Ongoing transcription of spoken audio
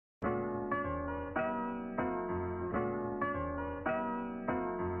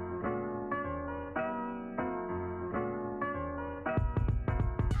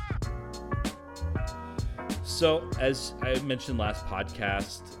So, as I mentioned last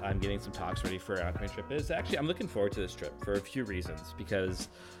podcast, I'm getting some talks ready for an upcoming trip. I'm looking forward to this trip for a few reasons. Because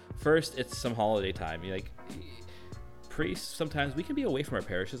first, it's some holiday time. Priests, sometimes we can be away from our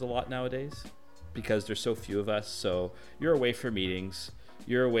parishes a lot nowadays because there's so few of us. So you're away for meetings.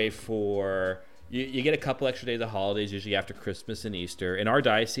 You're away for... You get a couple extra days of holidays, usually after Christmas and Easter. In our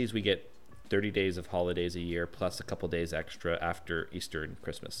diocese, we get 30 days of holidays a year, plus a couple days extra after Easter and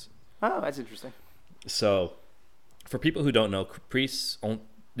Christmas. Oh, that's interesting. So, for people who don't know, priests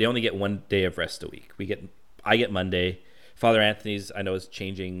they only get 1 day of rest a week. I get Monday. Father Anthony's, I know, is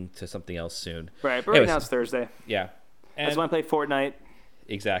changing to something else soon. Right, but right now it's Thursday. Yeah, That's when I play Fortnite.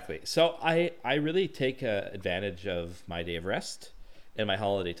 Exactly. So I really take advantage of my day of rest and my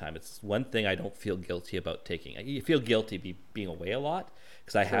holiday time. It's one thing I don't feel guilty about taking. You feel guilty being away a lot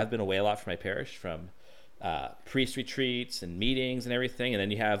because I have been away a lot from my parish, from priest retreats and meetings and everything, and then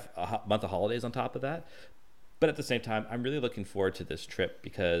you have a month of holidays on top of that. But at the same time, I'm really looking forward to this trip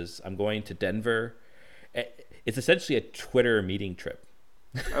because I'm going to Denver. It's essentially a Twitter meeting trip.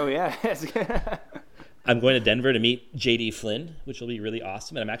 Oh, yeah. I'm going to Denver to meet JD Flynn, which will be really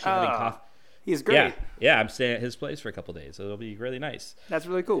awesome. And I'm actually having coffee. He's great. Yeah, I'm staying at his place for a couple of days, so it'll be really nice. That's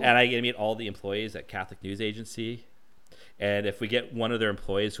really cool. And I get to meet all the employees at Catholic News Agency. And if we get one of their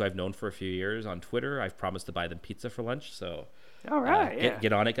employees who I've known for a few years on Twitter, I've promised to buy them pizza for lunch. So, all right,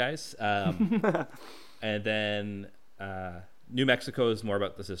 get on it, guys. And then New Mexico is more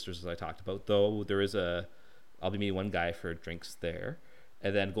about the sisters, as I talked about. Though I'll be meeting one guy for drinks there.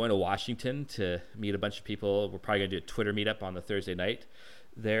 And then going to Washington to meet a bunch of people. We're probably going to do a Twitter meetup on the Thursday night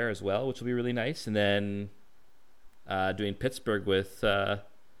there as well, which will be really nice. And then doing Pittsburgh with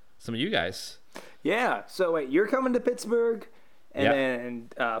some of you guys. Yeah. So wait, you're coming to Pittsburgh, and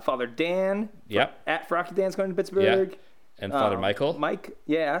then Father Dan. At Frocky Dan's going to Pittsburgh. Yeah. And Father Michael. Mike.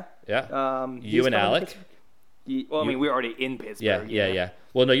 Yeah. Yeah. You and Alec. Well, I mean, we're already in Pittsburgh. Yeah.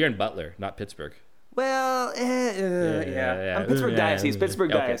 Well, no, you're in Butler, not Pittsburgh. Well, yeah. I'm Pittsburgh Diocese.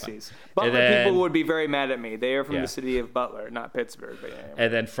 Diocese. Butler people would be very mad at me. They are from the city of Butler, not Pittsburgh. But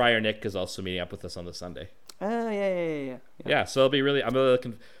And then Friar Nick is also meeting up with us on the Sunday. Yeah. Yeah, so it'll be really... I'm really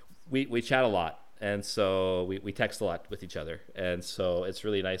looking... We chat a lot, and so we text a lot with each other, and so it's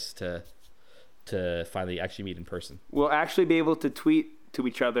really nice to finally actually meet in person. We'll actually be able to tweet to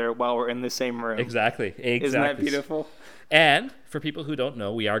each other while we're in the same room. Exactly. Isn't that beautiful? And for people who don't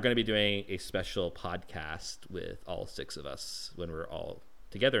know, we are going to be doing a special podcast with all 6 of us when we're all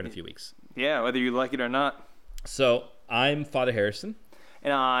together in a few weeks. Yeah, whether you like it or not. So I'm Father Harrison.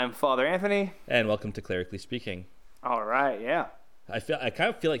 And I'm Father Anthony. And welcome to Clerically Speaking. All right, yeah. I kind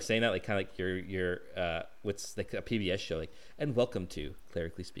of feel like saying that, like kind of like your what's like a PBS show, like, and welcome to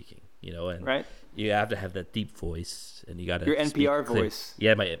Clerically Speaking, and right. You have to have that deep voice, and you got to your NPR voice.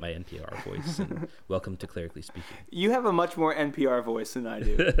 Yeah, my NPR voice. And welcome to Clerically Speaking. You have a much more NPR voice than I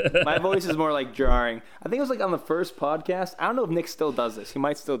do. My voice is more like jarring. I think it was like on the first podcast. I don't know if Nick still does this. He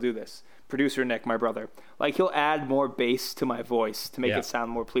might still do this. Producer Nick, my brother, like he'll add more bass to my voice to make it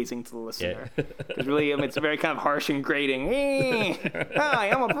sound more pleasing to the listener. Because really, it's very kind of harsh and grating. Hi,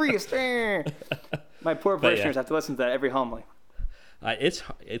 I'm a priest. My poor parishioners have to listen to that every homily. It's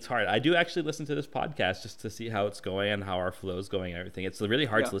hard. I do actually listen to this podcast just to see how it's going and how our flow is going and everything. It's really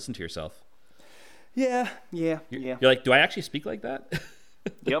hard to listen to yourself. Yeah. You're like, do I actually speak like that?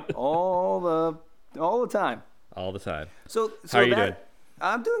 Yep, all the time. All the time. So how are you doing?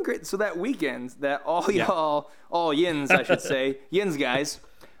 I'm doing great. So that weekend, that all yins, I should say, yins guys,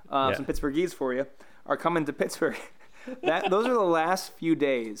 some Pittsburghese for you, are coming to Pittsburgh. Those are the last few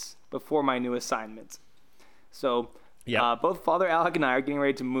days before my new assignment. So both Father Alec and I are getting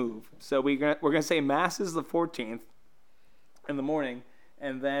ready to move. So we're gonna say masses the 14th in the morning,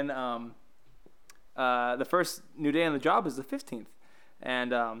 and then the first new day on the job is the 15th,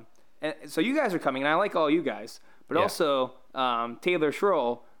 and so you guys are coming, and I like all you guys. But also, Taylor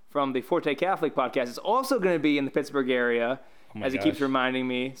Schroll from the Forte Catholic podcast is also going to be in the Pittsburgh area, as he keeps reminding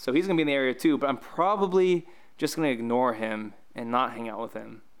me. So he's going to be in the area too, but I'm probably just going to ignore him and not hang out with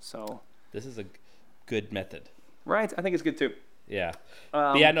him. So this is a good method. Right? I think it's good too. Yeah.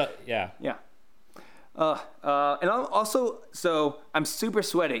 Yeah. And also, so I'm super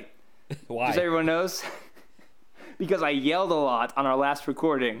sweaty. Why? Just so everyone knows. Because I yelled a lot on our last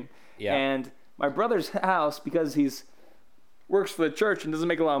recording. Yeah. And my brother's house, because he's works for the church and doesn't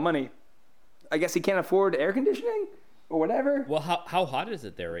make a lot of money, I guess he can't afford air conditioning or whatever. Well, how hot is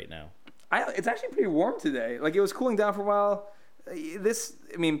it there right now? It's actually pretty warm today. Like, it was cooling down for a while.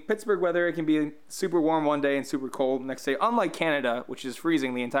 Pittsburgh weather, it can be super warm one day and super cold the next day, unlike Canada, which is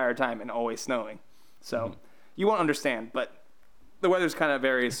freezing the entire time and always snowing. So you won't understand, but the weather's kind of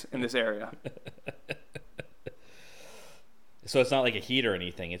varies in this area. So it's not like a heat or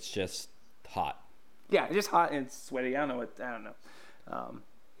anything. It's just hot. Yeah, it's just hot and it's sweaty. I don't know.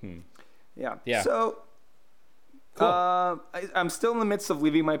 Yeah. Yeah. So, Cool. I'm still in the midst of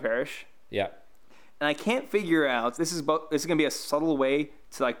leaving my parish, Yeah. and I can't figure out. This is going to be a subtle way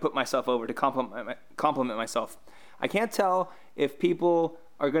to like put myself over, to compliment myself. I can't tell if people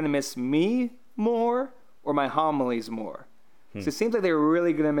are going to miss me more or my homilies more. So it seems like they're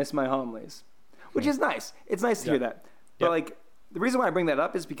really going to miss my homilies, which is nice. It's nice to hear that. But like the reason why I bring that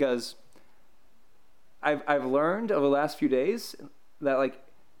up is because I've learned over the last few days that like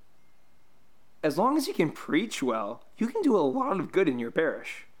as long as you can preach well, you can do a lot of good in your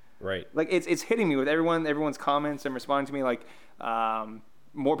parish. Right. Like it's hitting me with everyone's comments and responding to me like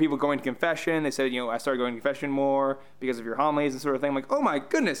more people going to confession. They said, I started going to confession more because of your homilies and sort of thing. I'm like, oh my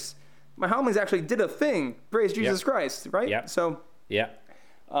goodness, my homilies actually did a thing. Praise Jesus Christ, right? Yeah. So yeah,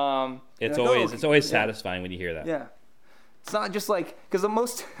 it's like, always satisfying when you hear that. Yeah, it's not just like because the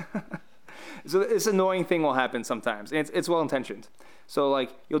most so this annoying thing will happen sometimes, and it's well intentioned. So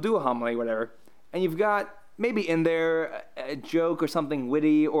like you'll do a homily, whatever, and you've got maybe in there a joke or something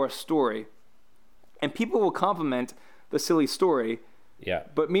witty or a story, and people will compliment the silly story. Yeah.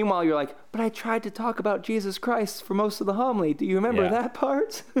 But meanwhile, you're like, but I tried to talk about Jesus Christ for most of the homily. Do you remember that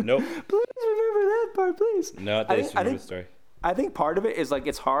part? Nope. Please remember that part, please. No, I think the story. I think part of it is like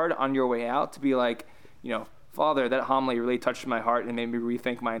it's hard on your way out to be like, Father, that homily really touched my heart and made me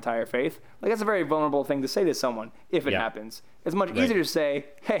rethink my entire faith. Like that's a very vulnerable thing to say to someone if it happens. It's much easier to say,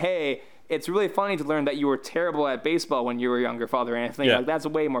 hey, it's really funny to learn that you were terrible at baseball when you were younger, Father Anthony. Like that's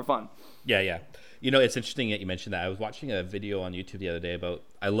way more fun. Yeah. It's interesting that you mentioned that. I was watching a video on YouTube the other day about.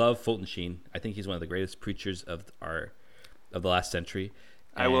 I love Fulton Sheen. I think he's one of the greatest preachers of the last century.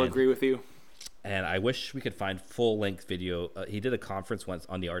 I will agree with you. And I wish we could find full-length video. He did a conference once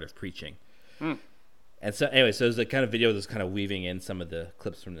on the art of preaching. And so, anyway, so there's a kind of video that's kind of weaving in some of the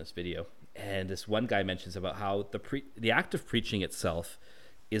clips from this video. And this one guy mentions about how the act of preaching itself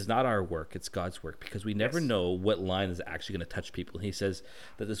is not our work; it's God's work, because we never know what line is actually going to touch people. And he says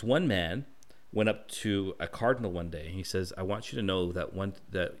that this one man went up to a cardinal one day and he says, I want you to know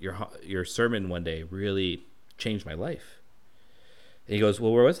that your sermon one day really changed my life. And he goes,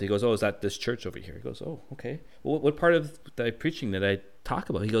 well, where was it? He goes, oh, it's at this church over here. He goes, oh, okay. Well, what part of the preaching did I talk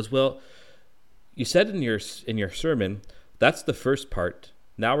about? He goes, well, you said in your sermon, that's the first part.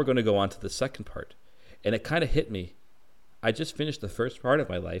 Now we're going to go on to the second part. And it kind of hit me. I just finished the first part of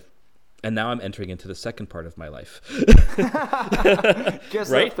my life, and now I'm entering into the second part of my life.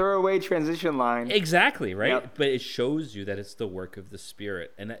 Just a throwaway transition line. Exactly, right? Yep. But it shows you that it's the work of the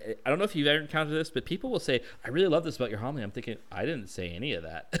Spirit. And I don't know if you've ever encountered this, but people will say, I really love this about your homily. I'm thinking, I didn't say any of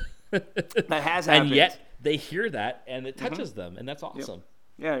that. That has happened. And yet they hear that, and it touches them, and that's awesome.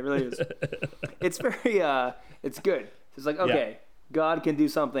 Yep. Yeah, it really is. It's very, it's good. It's like, okay, God can do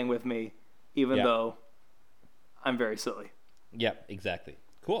something with me, even though I'm very silly. Yeah, exactly.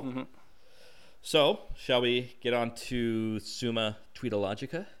 Cool. So, shall we get on to Summa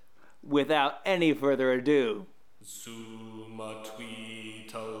Tweetologica? Without any further ado. Summa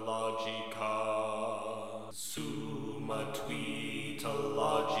Tweetologica. Summa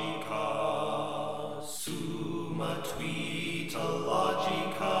Tweetologica. Summa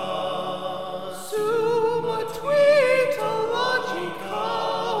Tweetologica. Summa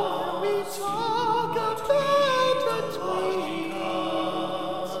Tweetologica. We talk about the tweet.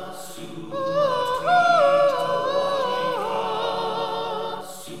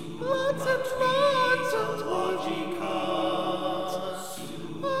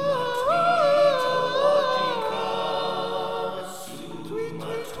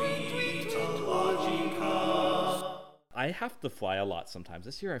 I have to fly a lot sometimes.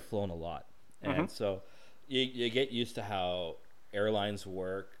 This year I've flown a lot. And so you get used to how airlines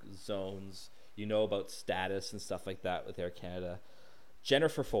work, zones, about status and stuff like that with Air Canada.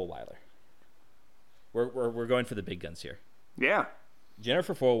 Jennifer Fulwiler. We're going for the big guns here. Yeah.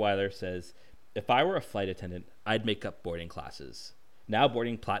 Jennifer Fulwiler says, if I were a flight attendant, I'd make up boarding classes. Now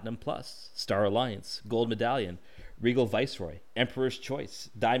boarding Platinum Plus, Star Alliance, Gold Medallion, Regal Viceroy, Emperor's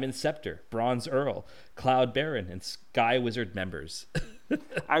Choice, Diamond Scepter, Bronze Earl, Cloud Baron, and Sky Wizard members.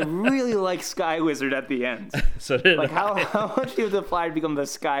 I really like Sky Wizard at the end. So did like how much do you have to fly to become the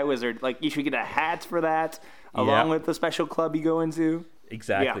Sky Wizard? Like you should get a hat for that, along with the special club you go into.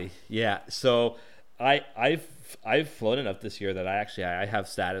 Exactly. Yeah. So I've flown enough this year that I have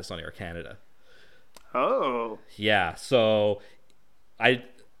status on Air Canada. Oh. Yeah. So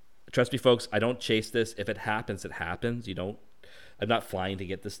trust me, folks, I don't chase this. If it happens, it happens. I'm not flying to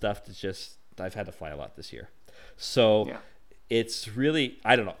get this stuff. It's just I've had to fly a lot this year. So it's really,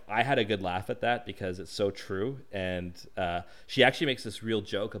 I don't know. I had a good laugh at that because it's so true. And she actually makes this real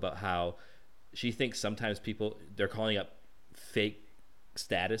joke about how she thinks sometimes people, they're calling up fake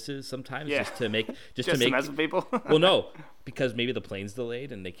statuses sometimes just to make to mess with people. Well, no, because maybe the plane's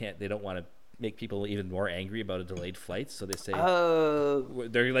delayed and they don't want to make people even more angry about a delayed flight, so they say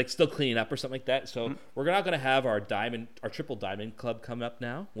they're like still cleaning up or something like that. So we're not going to have our triple diamond club come up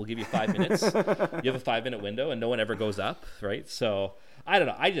now. We'll give you 5 minutes. You have a 5-minute window and no one ever goes up, right? So I don't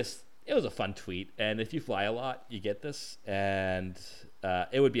know, it was a fun tweet, and if you fly a lot you get this, and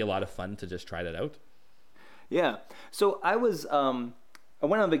it would be a lot of fun to just try that out. Yeah, so I went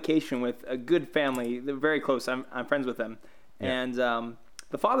on vacation with a good family. They're very close. I'm friends with them. Yeah. And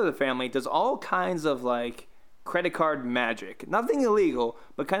the father of the family does all kinds of like credit card magic. Nothing illegal,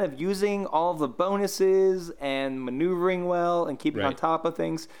 but kind of using all of the bonuses and maneuvering well and keeping on top of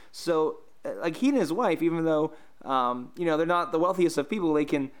things. So like he and his wife, even though they're not the wealthiest of people, they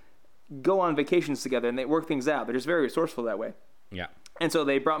can go on vacations together and they work things out. They're just very resourceful that way. Yeah. And so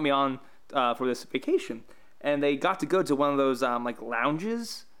they brought me on for this vacation. And they got to go to one of those like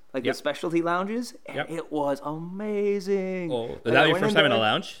lounges, like the specialty lounges, and it was amazing. Oh, was that your first time in a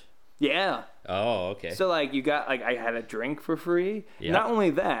lounge? Yeah. Oh, okay. So like I had a drink for free. Yeah. Not only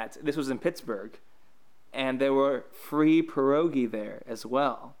that, this was in Pittsburgh, and there were free pierogi there as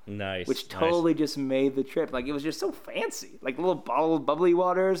well. Nice. Which totally just made the trip. Like it was just so fancy. Like little bottled bubbly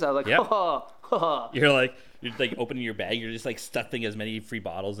waters. I was like, You're like opening your bag. You're just like stuffing as many free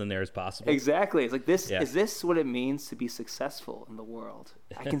bottles in there as possible. Exactly. It's like this. Yeah. Is this what it means to be successful in the world?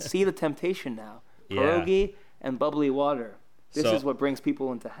 I can see the temptation now. Pierogi and bubbly water. This is what brings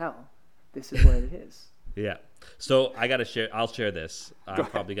people into hell. This is what it is. Yeah. So I gotta share. I'll share this. I'm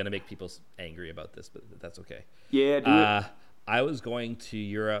probably gonna make people angry about this, but that's okay. Yeah. Do it. I was going to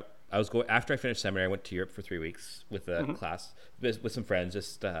Europe. After I finished seminary. I went to Europe for 3 weeks with a class with some friends.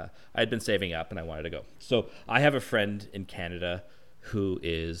 Just I had been saving up and I wanted to go. So I have a friend in Canada who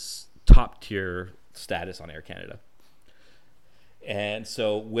is top tier status on Air Canada, and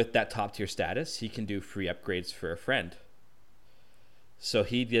so with that top tier status, he can do free upgrades for a friend. So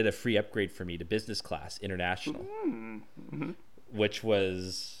he did a free upgrade for me to business class international, which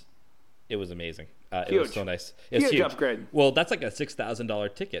was amazing. It was so nice. It was huge upgrade. Well, that's like a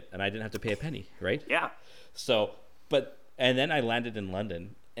 $6,000 ticket, and I didn't have to pay a penny, right? Yeah. So, and then I landed in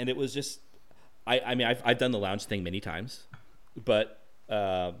London, and it was just, I mean, I've done the lounge thing many times, but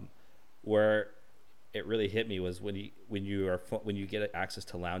where it really hit me was when you get access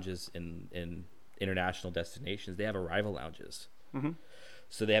to lounges in international destinations, they have arrival lounges. Mm-hmm.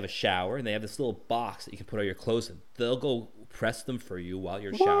 So they have a shower, and they have this little box that you can put all your clothes in. They'll go press them for you while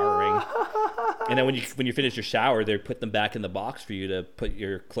you're showering. And then when you finish your shower, they put them back in the box for you to put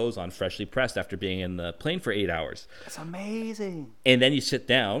your clothes on freshly pressed after being in the plane for 8 hours. That's amazing. And then you sit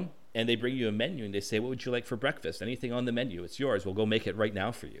down, and they bring you a menu, and they say, what would you like for breakfast? Anything on the menu. It's yours. We'll go make it right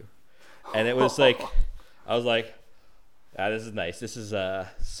now for you. And it was like, I was like, this is nice. This is,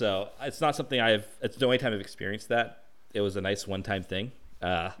 so it's not something it's the only time I've experienced that. It was a nice one-time thing.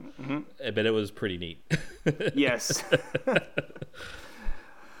 But it was pretty neat. Yes.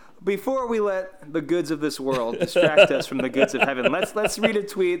 Before we let the goods of this world distract us from the goods of heaven, let's read a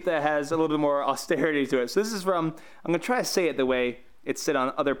tweet that has a little bit more austerity to it. So this is from, I'm going to try to say it the way it's said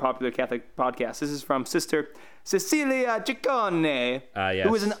on other popular Catholic podcasts. This is from Sister Cecilia Ciccone, yes.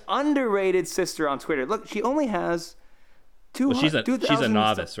 who is an underrated sister on Twitter. Look, she only has 200. Well, she's a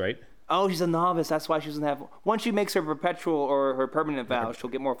novice, right? Oh, she's a novice. That's why she doesn't have. Once she makes her perpetual or her permanent vow, she'll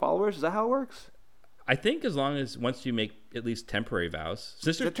get more followers. Is that how it works? I think as long as once you make at least temporary vows.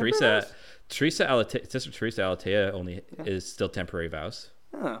 Sister Teresa Alatea only is still temporary vows.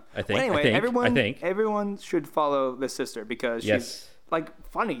 Oh. I think. Well, anyway, I think everyone should follow this sister because she's like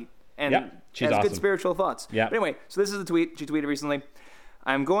funny and she's has awesome. good spiritual thoughts. Yeah. But anyway, so this is the tweet she tweeted recently.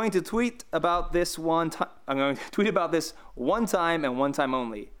 I'm going to tweet about this one time. I'm going to tweet about this one time and one time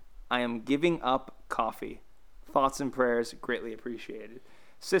only. I am giving up coffee. Thoughts and prayers greatly appreciated.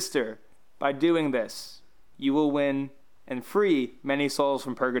 Sister, by doing this, you will win and free many souls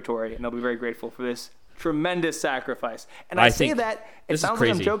from purgatory, and they'll be very grateful for this tremendous sacrifice. And I say that, it sounds like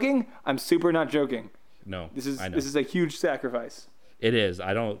I'm joking. I'm super not joking. No, this is a huge sacrifice. It is.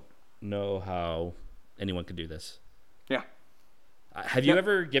 I don't know how anyone could do this. Yeah. Have you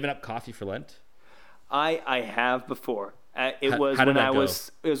ever given up coffee for Lent? I have before. It was when I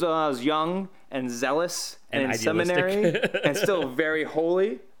was young and zealous and in seminary and still very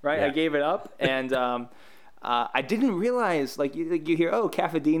holy, right? Yeah. I gave it up, and I didn't realize, like you hear,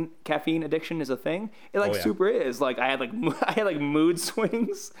 caffeine addiction is a thing. It super is. Like I had like mood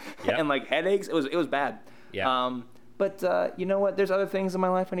swings and like headaches. It was bad. Yeah. But you know what? There's other things in my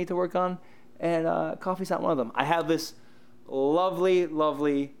life I need to work on, and coffee's not one of them. I have this lovely,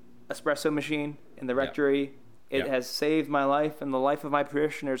 lovely espresso machine in the rectory. It has saved my life and the life of my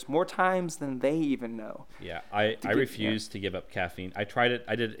parishioners more times than they even know. Yeah, I refuse to give up caffeine. I tried it.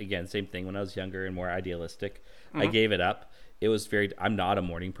 I did, again, same thing when I was younger and more idealistic. I gave it up. It was I'm not a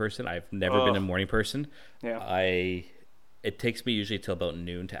morning person. I've never been a morning person. Yeah. It takes me usually till about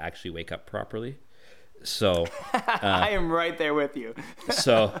noon to actually wake up properly. So I am right there with you.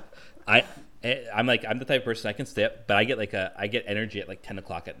 So I'm the type of person I can stay up, but I get energy at like 10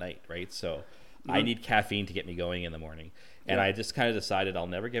 o'clock at night, right? So I need caffeine to get me going in the morning. And I just kind of decided I'll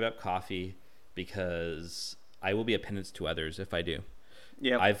never give up coffee because I will be a penance to others if I do.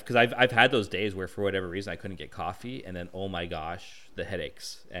 Yeah. Because I've had those days where for whatever reason I couldn't get coffee, and then oh my gosh, the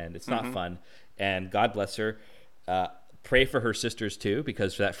headaches, and it's not fun. And God bless her. Pray for her sisters too,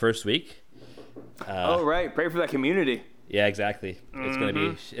 because for that first week. Right. Pray for that community. Yeah, exactly.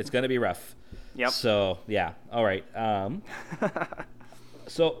 It's gonna be rough. Yep. So yeah. All right.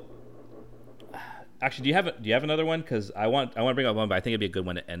 So actually, do you have another one? Because I want to bring up one, but I think it'd be a good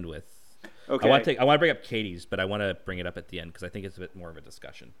one to end with. Okay. I want to bring up Katie's, but I want to bring it up at the end because I think it's a bit more of a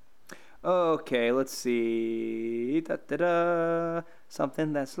discussion. Okay, let's see.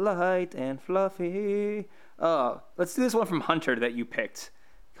 Something that's light and fluffy. Let's do this one from Hunter that you picked.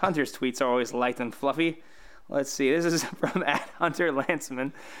 Hunter's tweets are always light and fluffy. Let's see. This is from @Hunter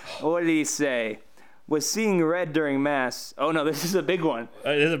Lanceman. What did he say? Was seeing red during Mass. Oh, no, this is a big one.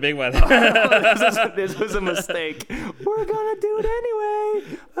 It is a big one. This was a mistake. We're going to do it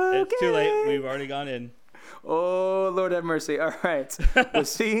anyway. Okay. It's too late. We've already gone in. Oh, Lord have mercy. All right. Was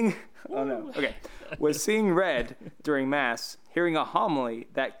seeing red during Mass, hearing a homily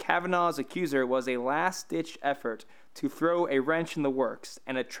that Kavanaugh's accuser was a last-ditch effort to throw a wrench in the works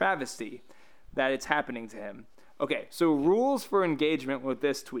and a travesty that it's happening to him. Okay, so rules for engagement with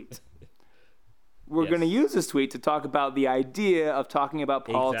this tweet. We're going to use this tweet to talk about the idea of talking about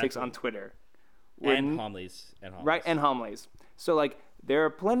politics on Twitter. And homilies. Right, and homilies. So, there are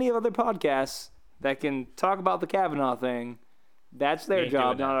plenty of other podcasts that can talk about the Kavanaugh thing. That's their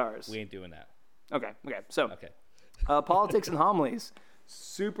job, not ours. We ain't doing that. Okay. So, politics and homilies.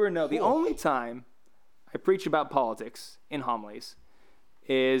 The only time I preach about politics in homilies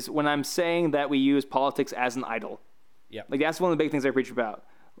is when I'm saying that we use politics as an idol. Yeah. That's one of the big things I preach about.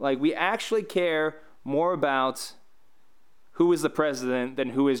 We actually care more about who is the president than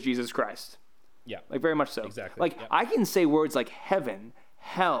who is Jesus Christ. Yeah. Very much so. Exactly. I can say words like heaven,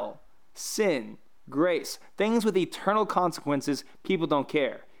 hell, sin, grace, things with eternal consequences. People don't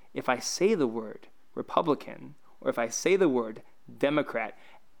care. If I say the word Republican or if I say the word Democrat,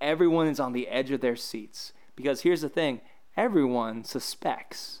 everyone is on the edge of their seats. Because here's the thing. Everyone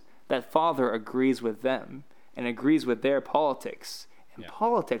suspects that Father agrees with them and agrees with their politics. And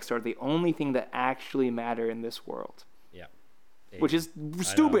politics are the only thing that actually matter in this world. Yeah. Which is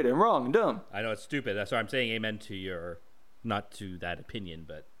stupid and wrong and dumb. I know it's stupid. That's why I'm saying amen to your, not to that opinion,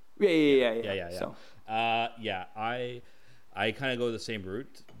 but. Yeah. So. I kind of go the same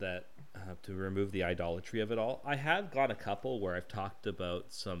route that to remove the idolatry of it all. I have got a couple where I've talked about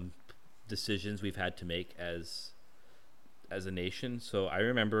some decisions we've had to make as a nation. So I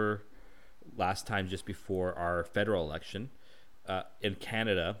remember last time, just before our federal election, in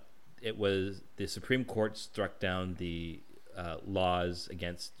Canada, it was the Supreme Court struck down the laws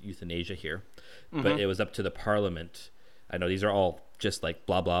against euthanasia here, but it was up to the Parliament. I know these are all just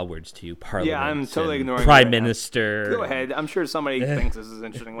blah blah words to you. Parliament. Yeah, I'm totally ignoring Prime Minister. Go ahead. I'm sure somebody thinks this is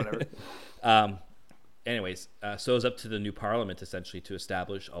interesting. Whatever. Anyways, so it was up to the new Parliament essentially to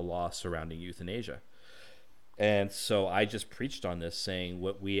establish a law surrounding euthanasia. And so I just preached on this, saying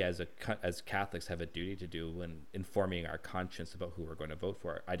what we as Catholics have a duty to do when informing our conscience about who we're going to vote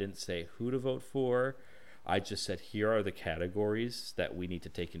for. I didn't say who to vote for. I just said, here are the categories that we need to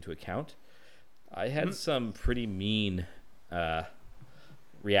take into account. I had some pretty mean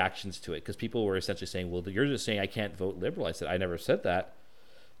reactions to it because people were essentially saying, well, you're just saying I can't vote Liberal. I said, I never said that.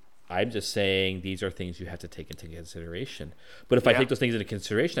 I'm just saying these are things you have to take into consideration. But if I take those things into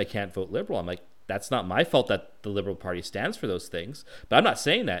consideration, I can't vote Liberal. I'm like, that's not my fault that the Liberal Party stands for those things. But I'm not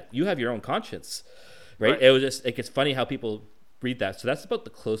saying that. You have your own conscience, right? It was just, it's funny how people read that. So that's about the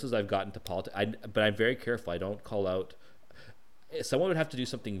closest I've gotten to politics. But I'm very careful. I don't call out. Someone would have to do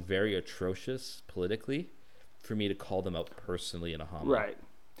something very atrocious politically for me to call them out personally in a homily.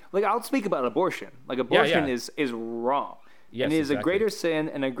 Right. I'll speak about abortion. Abortion is wrong. Yes, and it is a greater sin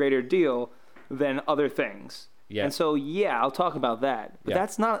and a greater deal than other things. Yeah. And so, I'll talk about that. But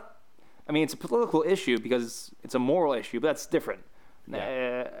that's not... I mean, it's a political issue because it's a moral issue, but that's different.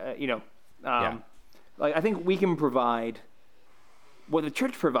 like, I think we can provide what the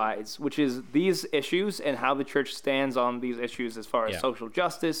church provides, which is these issues and how the church stands on these issues as far as social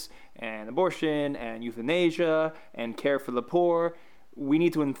justice and abortion and euthanasia and care for the poor. We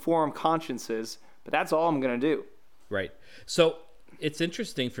need to inform consciences, but that's all I'm going to do. Right. So it's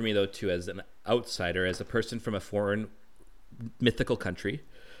interesting for me, though, too, as an outsider, as a person from a foreign mythical country.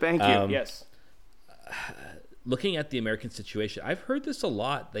 Thank you. Yes. Looking at the American situation, I've heard this a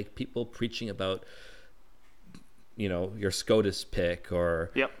lot, like people preaching about, your SCOTUS pick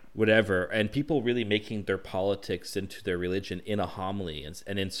or whatever, and people really making their politics into their religion in a homily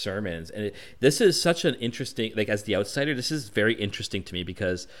and in sermons. And this is such an interesting, like, as the outsider, this is very interesting to me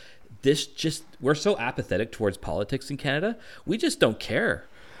because we're so apathetic towards politics in Canada. We just don't care.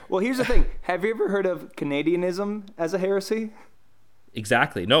 Well, here's the thing. Have you ever heard of Canadianism as a heresy?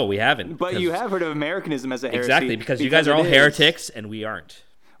 Exactly. No, we haven't. But you have heard of Americanism as a heresy. Exactly, because you guys are all heretics and we aren't.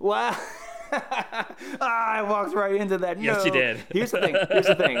 Wow. I walked right into that. Yes, you did. Here's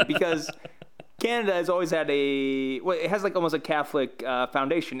the thing. Because Canada has always had it has like almost a Catholic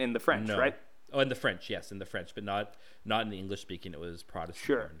foundation in the French, right? Oh, in the French, yes, in the French, but not in the English speaking. It was Protestant.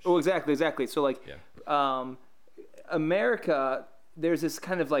 Sure. French. Oh, exactly. So like, America, there's this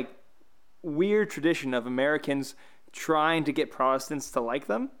kind of like weird tradition of Americans trying to get Protestants to like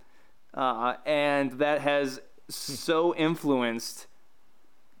them, and that has so influenced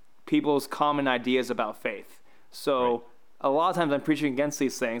people's common ideas about faith. So a lot of times I'm preaching against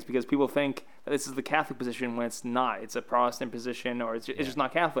these things because people think that this is the Catholic position when it's not. It's a Protestant position, or it's just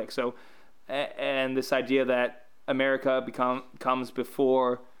not Catholic. So, and this idea that America comes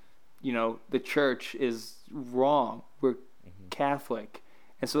before, the church is wrong. We're Catholic.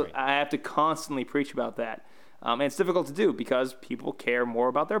 And so I have to constantly preach about that. And it's difficult to do because people care more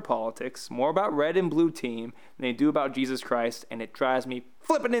about their politics, more about red and blue team than they do about Jesus Christ, and it drives me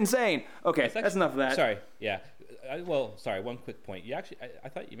flipping insane. Okay, that's enough of that. Sorry, yeah. One quick point. You actually, I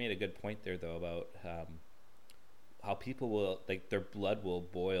thought you made a good point there, though, about how people will, like, their blood will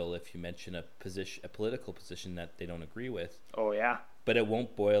boil if you mention a political position that they don't agree with. Oh, yeah. But it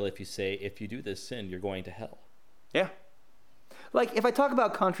won't boil if you say, if you do this sin, you're going to hell. Yeah. Like, if I talk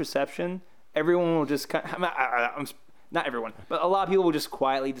about contraception, everyone will just not everyone, but a lot of people will just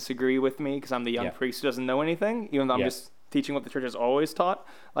quietly disagree with me because I'm the young priest who doesn't know anything, even though I'm just teaching what the church has always taught.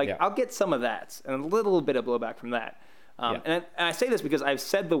 Like, I'll get some of that and a little bit of blowback from that. And I say this because I've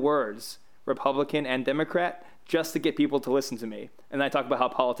said the words Republican and Democrat just to get people to listen to me. And I talk about how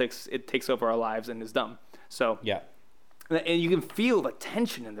politics, it takes over our lives and is dumb. So, and you can feel the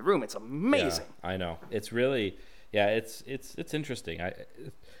tension in the room. It's amazing. Yeah, I know. It's really, it's interesting.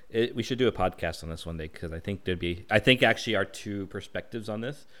 We should do a podcast on this one day because I think actually our two perspectives on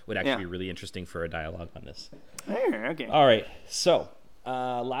this would actually be really interesting for a dialogue on this. Okay. All right. So,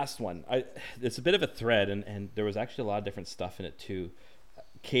 last one. It's a bit of a thread, and there was actually a lot of different stuff in it too.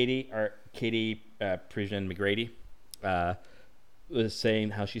 Katie Prejean McGrady was saying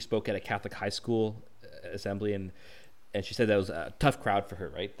how she spoke at a Catholic high school assembly, and she said that was a tough crowd for her,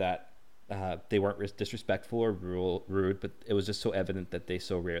 right? That they weren't disrespectful or rude, but it was just so evident that they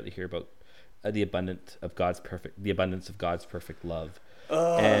so rarely hear about the abundance of God's perfect love.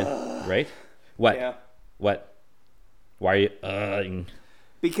 And right? What? Yeah. What? Why are you?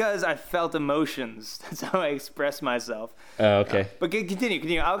 Because I felt emotions. That's how I express myself. Oh, okay. But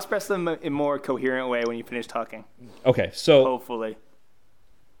continue. I'll express them in a more coherent way when you finish talking. Okay, so hopefully.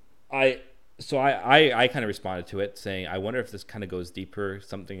 I kind of responded to it saying, I wonder if this kind of goes deeper,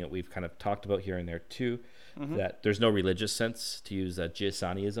 something that we've kind of talked about here and there too, that there's no religious sense, to use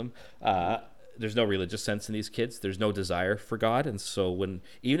Giussaniism. There's no religious sense in these kids. There's no desire for God. And so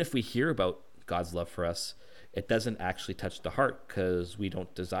even if we hear about God's love for us, it doesn't actually touch the heart because we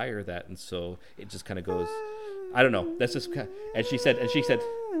don't desire that. And so it just kind of goes, I don't know. That's just, and she said,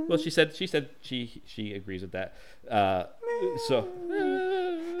 well, she said she agrees with that.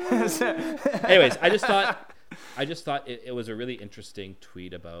 Anyways, I just thought it was a really interesting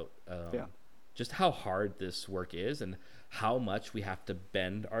tweet about just how hard this work is and how much we have to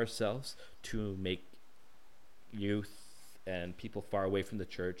bend ourselves to make youth and people far away from the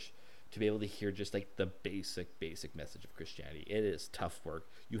church to be able to hear just like the basic message of Christianity. It is tough work.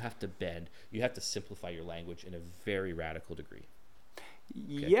 You have to bend. You have to simplify your language in a very radical degree.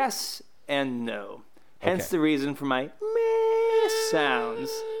 Okay. Yes and no. Hence the reason for my meh sounds,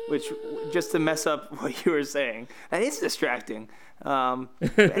 which, just to mess up what you were saying, that is distracting. But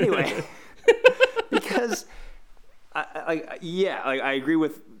anyway, because I agree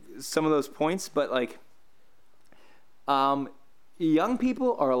with some of those points, but young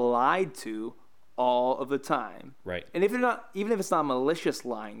people are lied to all of the time. Right. And if they're not, even if it's not malicious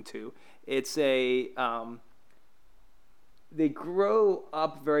lying to, it's a they grow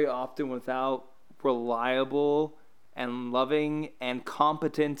up very often without reliable and loving and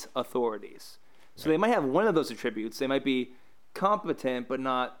competent authorities. So they might have one of those attributes. They might be competent, but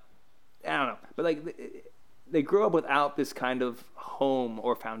not, I don't know. But like they grow up without this kind of home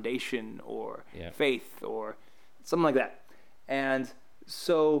or foundation or faith or something like that. And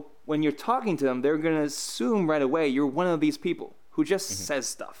so when you're talking to them, they're going to assume right away you're one of these people who just says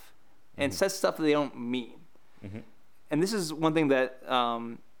stuff and says stuff that they don't mean. And this is one thing that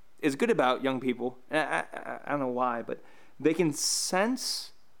is good about young people. And I don't know why, but they can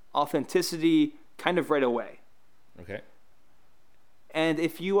sense authenticity kind of right away. Okay. And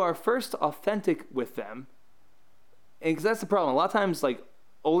if you are first authentic with them, because that's the problem. A lot of times, like,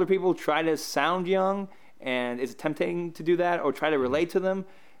 older people try to sound young, and it's tempting to do that or try to relate to them.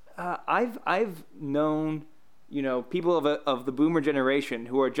 I've known, people of the boomer generation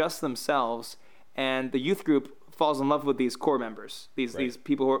who are just themselves, and the youth group falls in love with these core members, these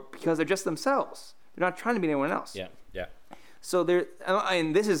people who are, because they're just themselves. They're not trying to be anyone else. Yeah. So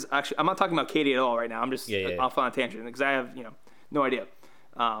and this is actually, I'm not talking about Katie at all right now. I'm just off on a tangent because I have, no idea.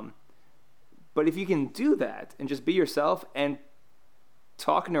 But if you can do that and just be yourself and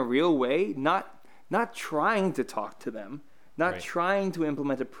talk in a real way, not trying to talk to them, not trying to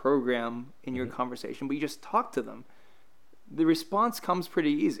implement a program in your conversation, but you just talk to them, the response comes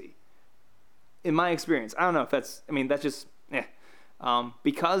pretty easy. In my experience, I don't know if that's just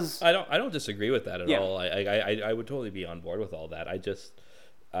because I don't disagree with that at all. I would totally be on board with all that. I just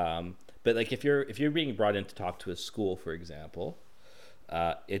but like if you're being brought in to talk to a school, for example,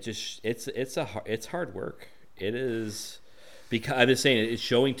 it's hard work. It is, because I'm just saying, it's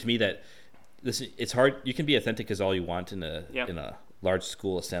showing to me that listen, it's hard. You can be authentic as all you want in a large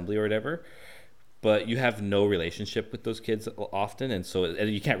school assembly or whatever, but you have no relationship with those kids often, and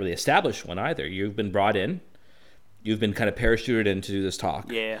you can't really establish one either. You've been brought in, you've been kind of parachuted in to do this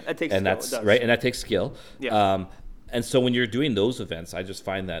talk. Yeah, that takes and skill. That's right, and that takes skill. Yeah. And so when you're doing those events, I just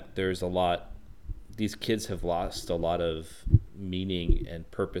find that these kids have lost a lot of meaning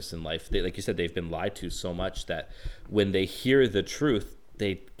and purpose in life. Like you said, they've been lied to so much that when they hear the truth,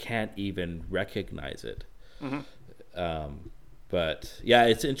 they can't even recognize it. But yeah,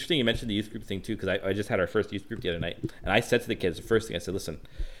 it's interesting you mentioned the youth group thing too, because I just had our first youth group the other night, and I said to the kids, the first thing I said, listen,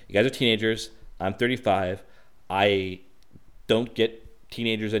 you guys are teenagers. I'm 35. I don't get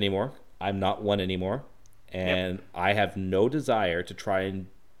teenagers anymore. I'm not one anymore. And I have no desire to try and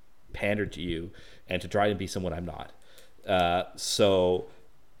pander to you and to try and be someone I'm not. So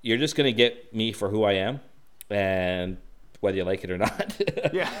you're just going to get me for who I am, and whether you like it or not.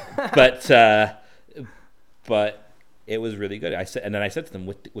 But it was really good. And then I said to them,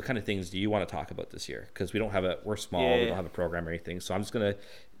 what kind of things do you want to talk about this year? Because we're small, we don't have a program or anything. So I'm just going to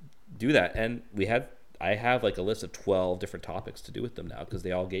do that. And I have like a list of 12 different topics to do with them now, because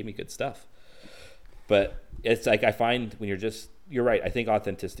they all gave me good stuff. But it's like, I find when you're right. I think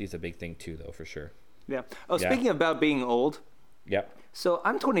authenticity is a big thing too, though, for sure. Yeah. Oh, speaking about being old. Yeah. So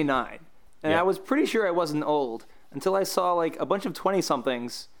I'm 29, and I was pretty sure I wasn't old until I saw like a bunch of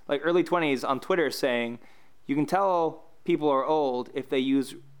 20-somethings, like early 20s, on Twitter saying you can tell people are old if they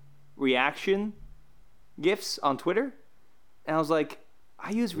use reaction GIFs on Twitter. And I was like,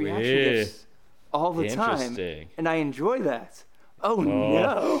 I use reaction GIFs all the time, and I enjoy that. Oh.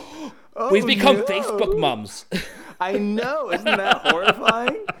 No. We've become Facebook mums. I know. Isn't that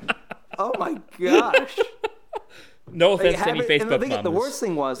horrifying? Oh my gosh. No offense to any Facebook mums. The worst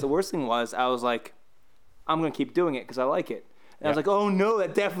thing was, I was like, I'm going to keep doing it because I like it. And I was like, oh no,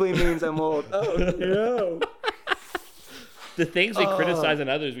 that definitely means I'm old. Oh no. The things we criticize in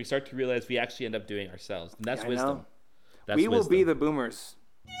others, we start to realize we actually end up doing ourselves. And that's wisdom. We will be the boomers.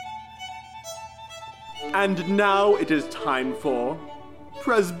 And now it is time for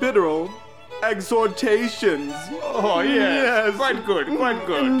presbyteral exhortations. Oh, yes. Quite good.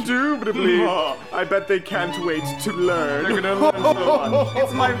 Indubitably. I bet they can't wait to learn. They're gonna learn so much.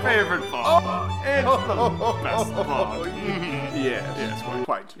 It's my favorite part. It's the best part. Yes,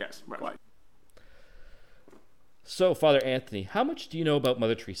 quite. Yes, quite. So, Father Anthony, how much do you know about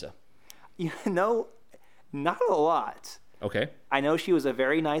Mother Teresa? Not a lot. Okay. I know she was a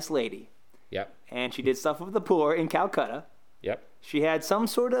very nice lady. Yep. And she did stuff with the poor in Calcutta. Yep. She had some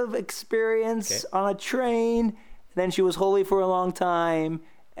sort of experience on a train, and then she was holy for a long time,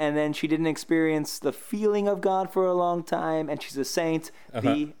 and then she didn't experience the feeling of God for a long time, and she's a saint.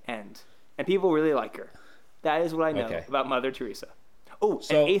 The end. And people really like her. That is what I know about Mother Teresa. Oh,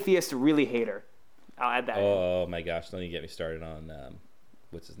 and atheists really hate her. I'll add that. Oh my gosh, don't even get me started on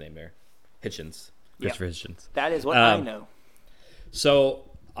what's his name there? Hitchens. Christopher Hitchens. That is what I know. So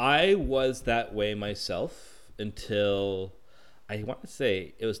I was that way myself until I want to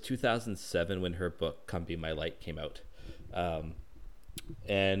say it was 2007 when her book "Come Be My Light" came out,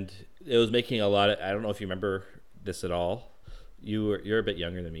 and it was making a lot of. I don't know if you remember this at all. You're a bit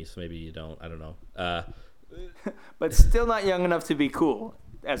younger than me, so maybe you don't. I don't know. But still not young enough to be cool,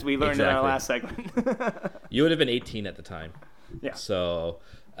 as we learned in our last segment. You would have been 18 at the time. Yeah. So,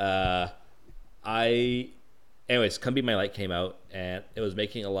 anyways, "Come Be My Light" came out, and it was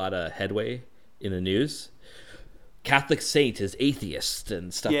making a lot of headway in the news. Catholic saint is atheist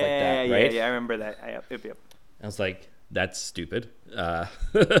and stuff like that, right? Yeah, I remember that. Yep. I was like, that's stupid. Yeah.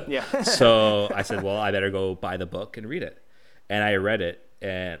 So I said, well, I better go buy the book and read it. And I read it,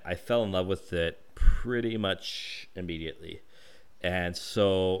 and I fell in love with it pretty much immediately. And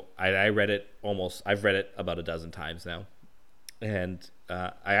so I read it I've read it about a dozen times now. And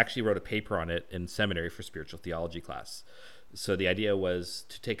I actually wrote a paper on it in seminary for spiritual theology class. So the idea was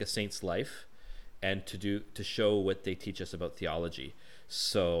to take a saint's life and to show what they teach us about theology.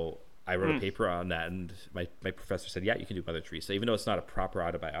 So I wrote a paper on that, and my professor said, yeah, you can do Mother Teresa. Even though it's not a proper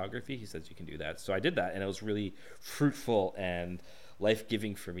autobiography, he says you can do that. So I did that, and it was really fruitful and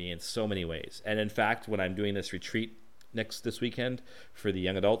life-giving for me in so many ways. And in fact, when I'm doing this retreat this weekend for the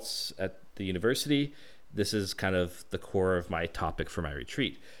young adults at the university, this is kind of the core of my topic for my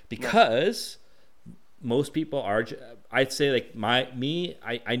retreat, because most people are, I'd say like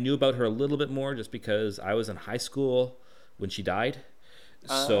I knew about her a little bit more just because I was in high school when she died.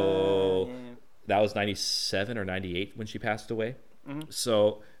 So that was 97 or 98 when she passed away. Mm-hmm.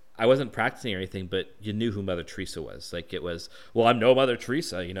 So I wasn't practicing or anything, but you knew who Mother Teresa was. Like it was, well, I'm no Mother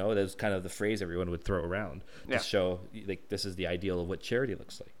Teresa, you know, that was kind of the phrase everyone would throw around to show like this is the ideal of what charity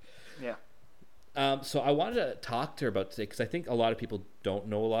looks like. Yeah. So I wanted to talk to her about today because I think a lot of people don't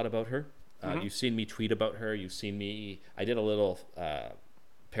know a lot about her. You've seen me tweet about her. You've seen me. I did a little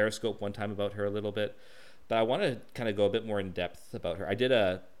Periscope one time about her a little bit, but I want to kind of go a bit more in depth about her.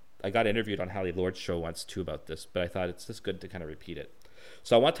 I got interviewed on Hallie Lord's show once too about this, but I thought it's just good to kind of repeat it.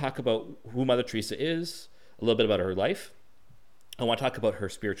 So I want to talk about who Mother Teresa is, a little bit about her life. I want to talk about her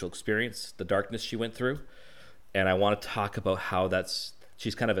spiritual experience, the darkness she went through, and I want to talk about how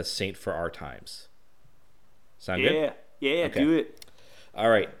she's kind of a saint for our times. Sound good? Yeah, okay. Do it. All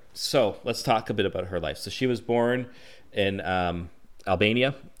right. So let's talk a bit about her life. So she was born in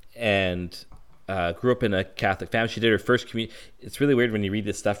Albania and grew up in a Catholic family. She did her first communion. It's really weird when you read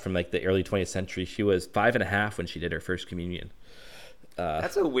this stuff from like the early 20th century. She was 5.5 when she did her first communion.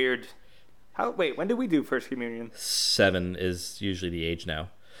 That's a weird. Wait, when did we do first communion? 7 is usually the age now.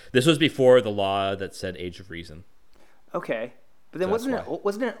 This was before the law that said age of reason. Okay, but then so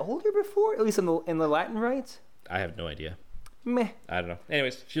wasn't it older before? At least in the Latin rites. I have no idea. Meh. I don't know.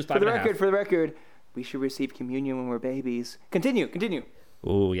 Anyways, she was 5.5. For the record, we should receive communion when we're babies. Continue.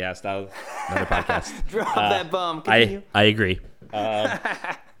 Oh, yes, that was another podcast. Drop that bomb. Continue. I agree.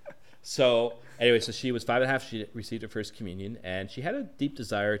 So she was 5.5. She received her first communion, and she had a deep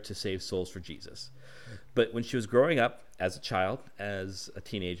desire to save souls for Jesus. But when she was growing up as a child, as a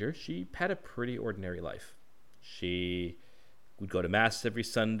teenager, she had a pretty ordinary life. She would go to Mass every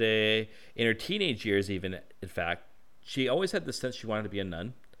Sunday. In her teenage years, even, in fact, she always had the sense she wanted to be a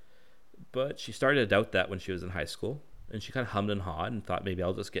nun, but she started to doubt that when she was in high school, and she kind of hummed and hawed and thought maybe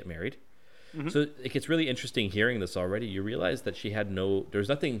I'll just get married. Mm-hmm. So it gets really interesting hearing this already. You realize that there's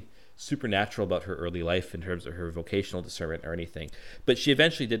nothing supernatural about her early life in terms of her vocational discernment or anything, but she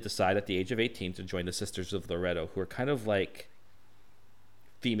eventually did decide at the age of 18 to join the Sisters of Loreto, who are kind of like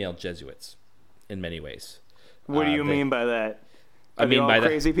female Jesuits in many ways. What do you mean by that? I mean by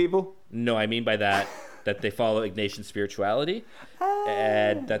crazy people? No, I mean by that they follow Ignatian spirituality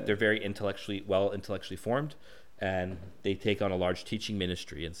and that they're very intellectually formed, and they take on a large teaching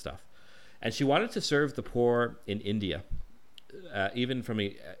ministry and stuff. And she wanted to serve the poor in India, even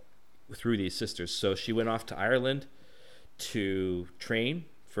through these sisters. So she went off to Ireland to train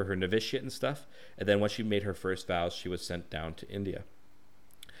for her novitiate and stuff. And then once she made her first vows, she was sent down to India.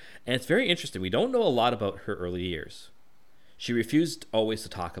 And it's very interesting. We don't know a lot about her early years. She refused always to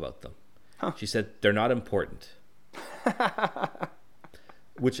talk about them. Huh. She said, they're not important.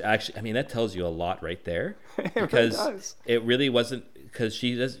 Which actually, that tells you a lot right there. Because it really wasn't, because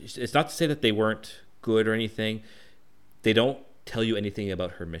it's not to say that they weren't good or anything. They don't tell you anything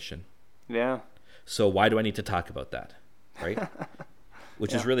about her mission. Yeah. So why do I need to talk about that? Right?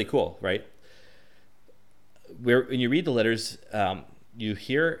 Which is really cool, right? When you read the letters, you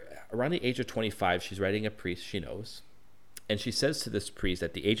hear around the age of 25, she's writing a priest she knows. And she says to this priest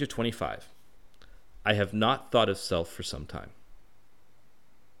at the age of 25, I have not thought of self for some time.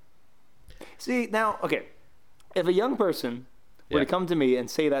 See, now, okay, if a young person were Yeah. to come to me and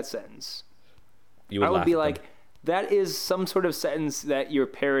say that sentence, You would I would laugh be at like, them. that is some sort of sentence that you're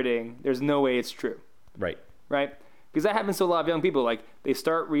parroting. There's no way it's true, Right. right? Because that happens to a lot of young people. Like, they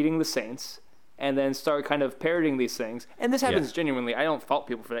start reading the Saints and then start kind of parroting these things. And this happens genuinely. I don't fault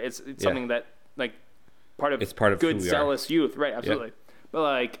people for that. It's something that, like, It's part of good, who we are. zealous youth. Right, absolutely. But,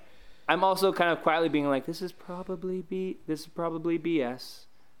 like, I'm also kind of quietly being like, this is probably BS,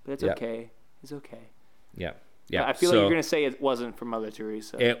 but it's Yeah. okay. It's okay. Yeah. Yeah. I feel like you're going to say it wasn't from Mother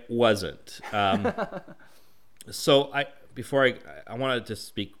Teresa. It wasn't. So before I want to just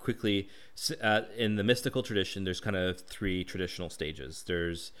speak quickly. In the mystical tradition, there's kind of three traditional stages.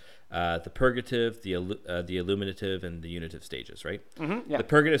 There's the purgative, the illuminative, and the unitive stages, right? Yeah. The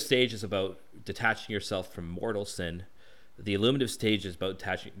purgative stage is about detaching yourself from mortal sin. The illuminative stage is about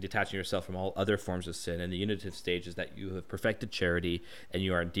detaching yourself from all other forms of sin. And the unitive stage is that you have perfected charity and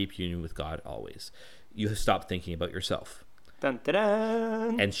you are in deep union with God always. You have stopped thinking about yourself. Dun, dun,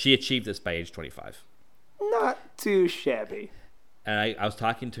 dun. And she achieved this by age 25. Not too shabby. And I was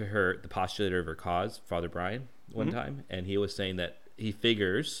talking to the postulator of her cause, Father Brian, one time, and he was saying that he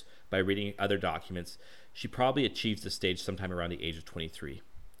figures, by reading other documents, she probably achieves this stage sometime around the age of 23.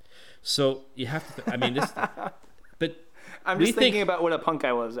 So you have to, but I'm just thinking about what a punk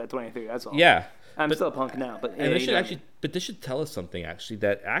I was at 23. That's all. yeah. I'm still a punk now, but And this should tell us something actually,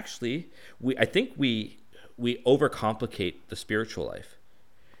 that actually I think we overcomplicate the spiritual life,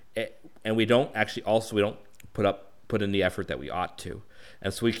 and we don't put in the effort that we ought to,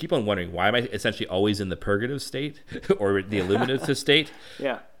 and so we keep on wondering, why am I essentially always in the purgative state or the illuminative state?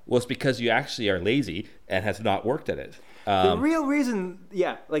 Yeah. Well, it's because you actually are lazy and has not worked at it. The real reason,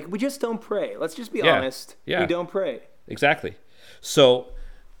 like we just don't pray. Let's just be honest. Yeah. We don't pray. Exactly. So,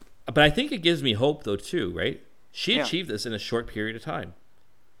 but I think it gives me hope though too, right? She Yeah. achieved this in a short period of time.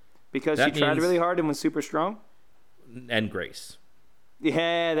 Because That she tried means- really hard and was super strong. And grace.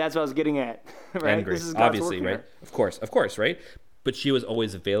 Yeah, that's what I was getting at. Right? And grace, This is God's obviously, work in right? her. Of course, right? But she was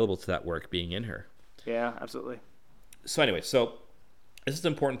always available to that work being in her. Yeah, absolutely. So anyway, this is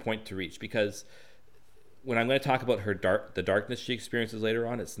an important point to reach, because when I'm going to talk about the darkness she experiences later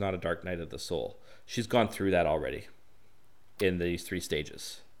on, it's not a dark night of the soul. She's gone through that already in these three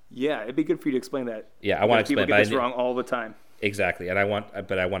stages. Yeah, it'd be good for you to explain that. Yeah, I want to People explain. get this wrong all the time. Exactly, and I want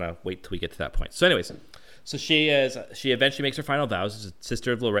to wait till we get to that point. So, anyways, she eventually makes her final vows as a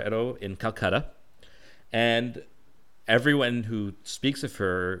sister of Loretto in Calcutta, and everyone who speaks of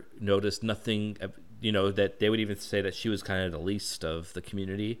her noticed nothing. That they would even say that she was kind of the least of the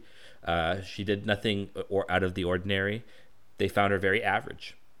community. She did nothing or out of the ordinary. They found her very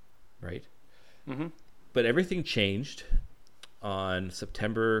average, right? Mm-hmm. But everything changed on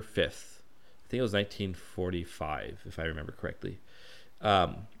September 5th. I think it was 1945, if I remember correctly.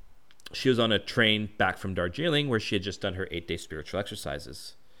 She was on a train back from Darjeeling, where she had just done her 8-day spiritual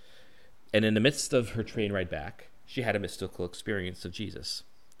exercises. And in the midst of her train ride back, she had a mystical experience of Jesus.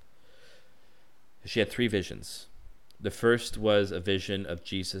 She had 3 visions. The first was a vision of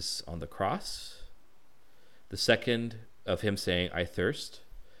Jesus on the cross. The second of him saying, "I thirst."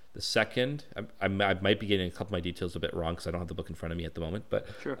 The second, I might be getting a couple of my details a bit wrong because I don't have the book in front of me at the moment, but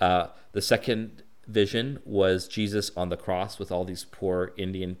Sure. The second vision was Jesus on the cross with all these poor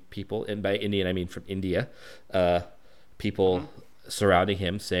Indian people, and by Indian I mean from India, people surrounding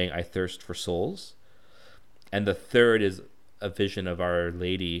him saying, "I thirst for souls." And the third is a vision of Our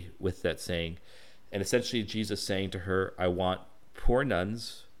Lady with that saying, and essentially Jesus saying to her, "I want poor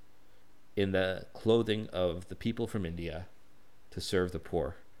nuns in the clothing of the people from India to serve the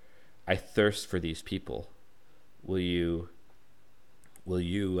poor. I thirst for these people. Will you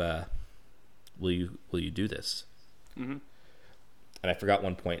do this?" Mm-hmm. And I forgot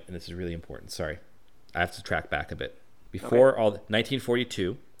one point, and this is really important. Sorry, I have to track back a bit. Before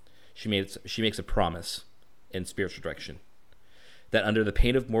 1942, she makes a promise in spiritual direction that under the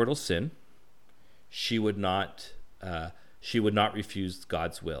pain of mortal sin, she would not refuse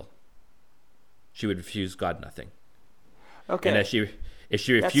God's will. She would refuse God nothing. Okay. And if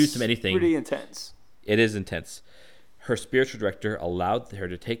she refused him anything, pretty intense. it is intense. Her spiritual director allowed her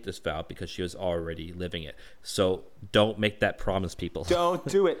to take this vow because she was already living it. So don't make that promise, people. Don't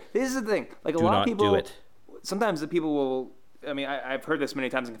do it. This is the thing. Like, a Do lot not of people, do it. sometimes the people will, I've heard this many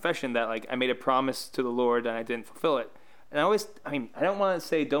times in confession that, like, I made a promise to the Lord and I didn't fulfill it. And I don't want to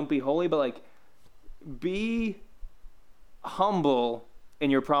say don't be holy, but, like, be humble in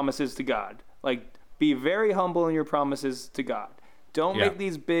your promises to God. Like, be very humble in your promises to God. Don't make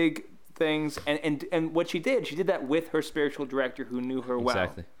these big things. And what she did that with her spiritual director who knew her well.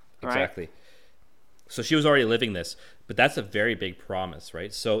 Exactly. Right? Exactly. So she was already living this, but that's a very big promise,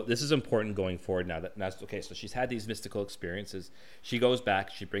 right? So this is important going forward now. Okay, so she's had these mystical experiences. She goes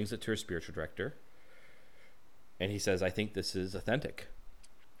back, she brings it to her spiritual director, and he says, I think this is authentic.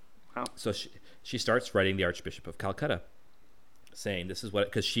 Wow. So she starts writing the Archbishop of Calcutta, saying this is what,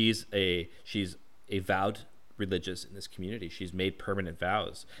 because she's a vowed religious in this community. She's made permanent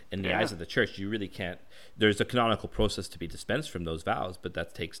vows. In the eyes of the church, you really can't, there's a canonical process to be dispensed from those vows, but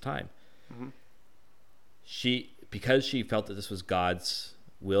that takes time. Mm-hmm. Because she felt that this was God's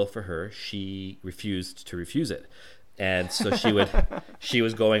will for her, she refused to refuse it. And so she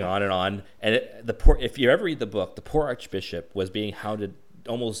was going on. And if you ever read the book, the poor Archbishop was being hounded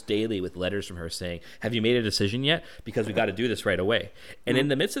almost daily with letters from her saying, have you made a decision yet? Because we got to do this right away. And in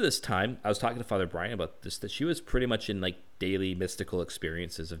the midst of this time, I was talking to Father Brian about this, that she was pretty much in like daily mystical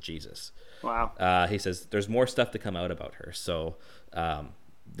experiences of Jesus. Wow. He says there's more stuff to come out about her. So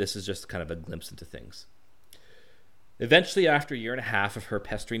this is just kind of a glimpse into things. Eventually, after a year and a half of her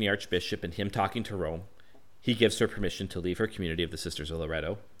pestering the Archbishop and him talking to Rome, he gives her permission to leave her community of the Sisters of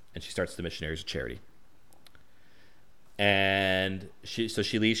Loreto, and she starts the Missionaries of Charity. And she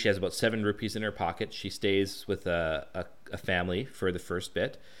leaves. She has about 7 rupees in her pocket. She stays with a family for the first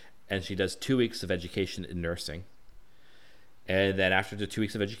bit, and she does 2 weeks of education in nursing. And then after the 2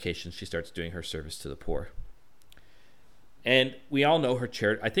 weeks of education, she starts doing her service to the poor. And we all know her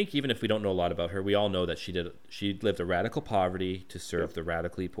charity. I think even if we don't know a lot about her, we all know that she lived a radical poverty to serve the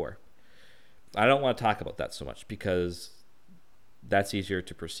radically poor. I don't want to talk about that so much because that's easier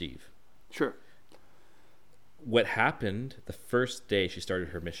to perceive. Sure. What happened the first day she started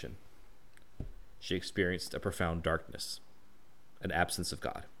her mission, she experienced a profound darkness, an absence of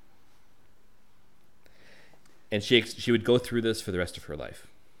God. And she would go through this for the rest of her life.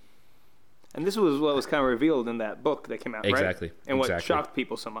 And this was what was kind of revealed in that book that came out, exactly, right? And what shocked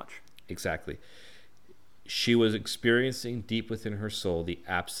people so much. Exactly. She was experiencing deep within her soul the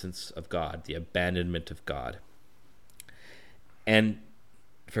absence of God, the abandonment of God. And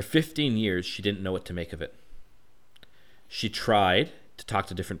for 15 years, she didn't know what to make of it. She tried to talk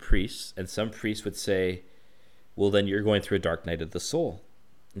to different priests, and some priests would say, well, then you're going through a dark night of the soul.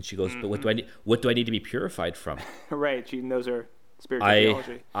 And she goes, but what do I need to be purified from? Right. She knows her spiritual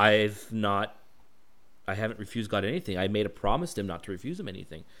theology. I haven't refused God anything. I made a promise to him not to refuse him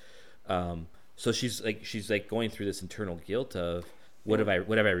anything. So she's like going through this internal guilt of what have I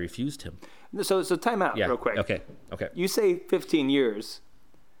refused him? So time out real quick. Okay. You say 15 years.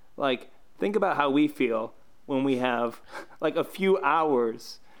 Like, think about how we feel when we have like a few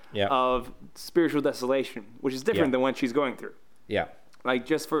hours of spiritual desolation, which is different than what she's going through. Yeah. Like,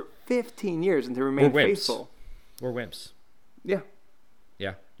 just for 15 years and to remain faithful. We're wimps. Yeah.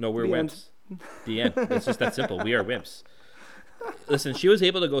 Yeah. No, we're wimps. The end. It's just that simple. We are wimps. Listen, she was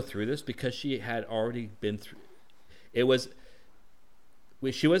able to go through this because she had already been through. She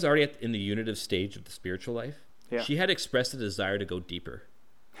was already in the unitive stage of the spiritual life. Yeah. She had expressed a desire to go deeper.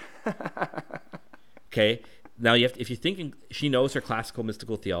 Okay. Now, if you're thinking she knows her classical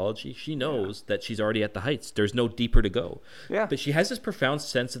mystical theology, she knows that she's already at the heights. There's no deeper to go. Yeah. But she has this profound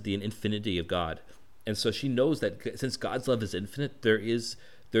sense of the infinity of God. And so she knows that since God's love is infinite, there's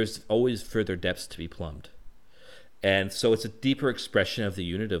always further depths to be plumbed. And so it's a deeper expression of the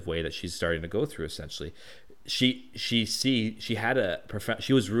unitive way that she's starting to go through, essentially. She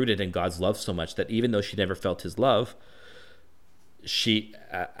was rooted in God's love so much that even though she never felt his love,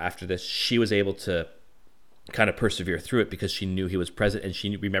 after this, she was able to kind of persevere through it because she knew he was present and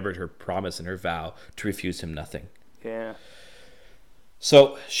she remembered her promise and her vow to refuse him nothing. Yeah.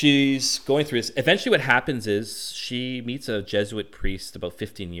 So she's going through this. Eventually what happens is she meets a Jesuit priest about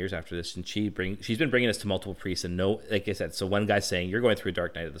 15 years after this, and she's been bringing this to multiple priests, and like I said, so one guy's saying, you're going through a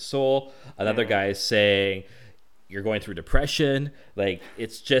dark night of the soul. Another guy is saying, you're going through depression. Like,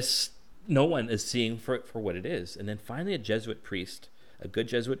 it's just, no one is seeing for what it is. And then finally a good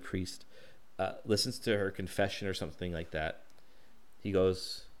Jesuit priest, listens to her confession or something like that. He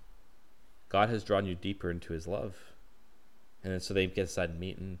goes, God has drawn you deeper into his love. And then so they get aside and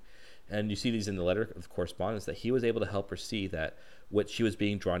meet, and you see these in the letter of correspondence, that he was able to help her see that what she was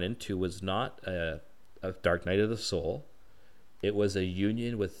being drawn into was not a dark night of the soul. It was a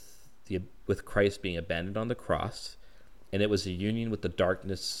union with Christ being abandoned on the cross, and it was a union with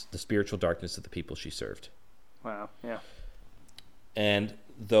the spiritual darkness of the people she served. Wow. Yeah. And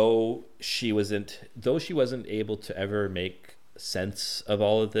though she wasn't able to ever make sense of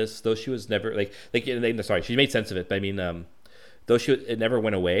all of this, though she was never she made sense of it, but I mean, though it never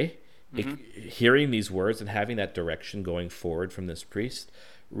went away, hearing these words and having that direction going forward from this priest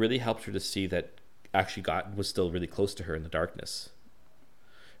really helped her to see that actually God was still really close to her in the darkness.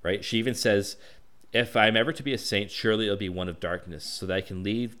 Right? She even says, If I'm ever to be a saint, surely it'll be one of darkness, so that I can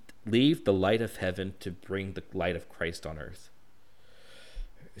leave the light of heaven to bring the light of Christ on earth.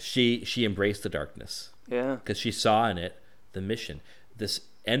 She embraced the darkness. Yeah. Because she saw in it the mission, this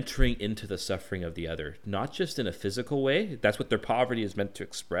entering into the suffering of the other, not just in a physical way. That's what their poverty is meant to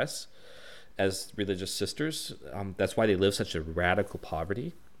express as religious sisters. That's why they live such a radical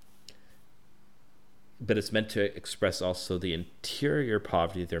poverty. But it's meant to express also the interior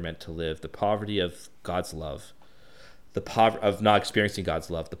poverty they're meant to live, the poverty of God's love, the poverty of not experiencing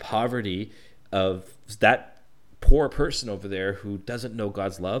God's love, the poverty of that poor person over there who doesn't know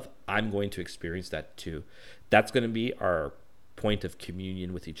God's love. I'm going to experience that too. That's going to be our point of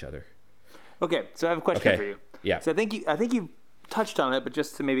communion with each other. Okay, so I have a question for you. Yeah. So I think you touched on it, but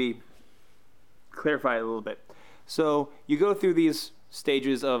just to maybe clarify it a little bit. So you go through these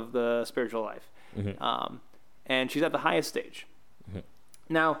stages of the spiritual life. Mm-hmm. And she's at the highest stage. Mm-hmm.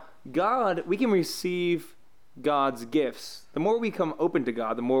 Now, God, we can receive God's gifts. The more we come open to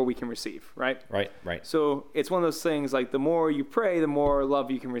God, the more we can receive, right? Right. So it's one of those things like the more you pray, the more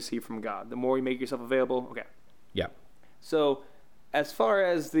love you can receive from God. The more you make yourself available. Okay. Yeah. So as far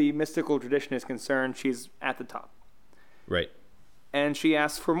as the mystical tradition is concerned, she's at the top. Right. And she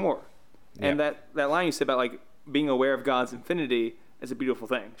asks for more. Yeah. And that line you said about like being aware of God's infinity is a beautiful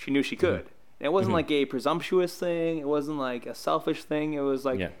thing. She knew she could. Mm-hmm. And it wasn't like a presumptuous thing. It wasn't like a selfish thing. It was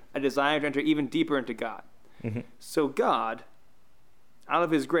like a desire to enter even deeper into God. Mm-hmm. So God, out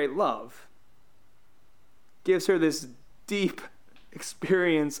of his great love, gives her this deep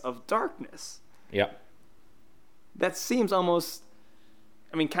experience of darkness. Yeah. That seems almost,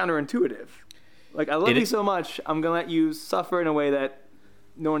 counterintuitive. Like, I love you so much, I'm going to let you suffer in a way that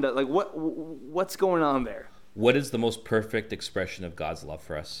no one does. Like, what's going on there? What is the most perfect expression of God's love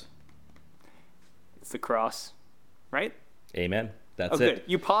for us? It's the cross, right? Amen. That's it. Good.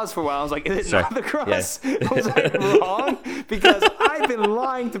 You paused for a while. I was like, is it not the cross? Yeah. Was I wrong? Because I've been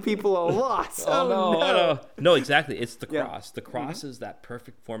lying to people a lot. No. No, exactly. It's the cross. The cross is that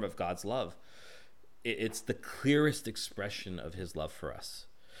perfect form of God's love. It's the clearest expression of his love for us.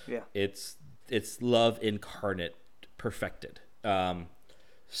 Yeah. It's love incarnate, perfected.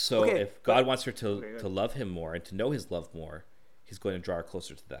 So if God wants her to love him more and to know his love more, he's going to draw her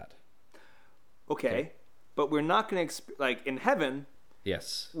closer to that. Okay. But we're not going to, like in heaven,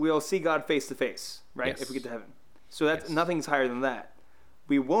 yes, we'll see God face to face, right? Yes. If we get to heaven. So that's nothing's higher than that.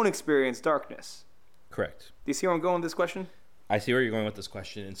 We won't experience darkness. Correct. Do you see where I'm going with this question? I see where you're going with this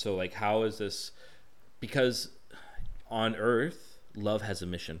question. And so, like, how is this? Because on earth, love has a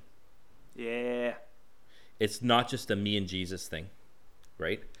mission. Yeah. It's not just a me and Jesus thing,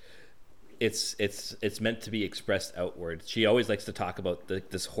 right? It's meant to be expressed outward. She always likes to talk about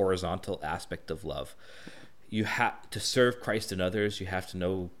this horizontal aspect of love. You have to serve Christ and others. You have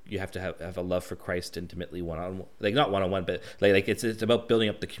to have a love for Christ intimately, one-on-one, like not one-on-one, but like it's about building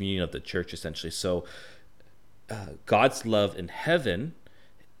up the communion of the church essentially. So God's love in heaven,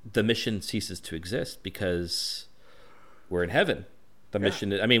 the mission ceases to exist because we're in heaven. The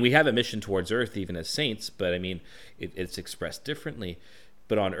mission, we have a mission towards earth even as saints, but it's expressed differently.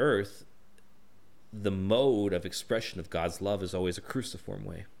 But on earth, the mode of expression of God's love is always a cruciform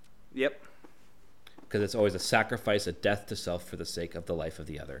way. Yep. Because it's always a sacrifice, a death to self for the sake of the life of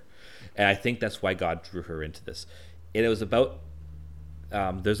the other. And I think that's why God drew her into this. And it was about,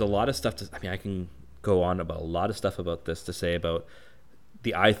 there's a lot of stuff I can go on about a lot of stuff about this to say about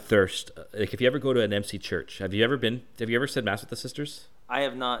the I thirst. Like if you ever go to an MC church, have you ever said Mass with the sisters? I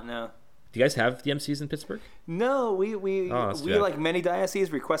have not, no. Do you guys have the MCs in Pittsburgh? No, we like many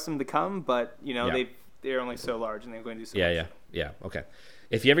dioceses request them to come, but they're only so large and they're going to do so much. Yeah. Okay.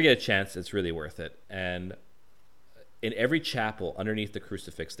 If you ever get a chance, it's really worth it. And in every chapel, underneath the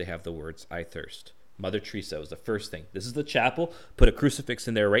crucifix, they have the words "I thirst." Mother Teresa was the first thing. This is the chapel. Put a crucifix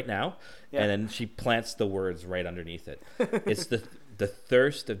in there right now, and then she plants the words right underneath it. It's the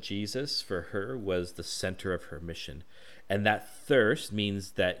thirst of Jesus for her was the center of her mission. And that thirst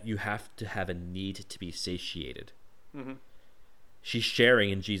means that you have to have a need to be satiated. Mm-hmm. She's sharing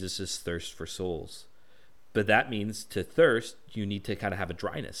in Jesus's thirst for souls. But that means to thirst, you need to kind of have a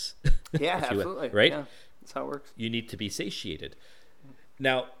dryness. Yeah, absolutely. Right? Yeah, that's how it works. You need to be satiated.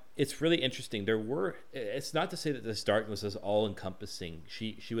 Now, it's really interesting. It's not to say that this darkness is all encompassing.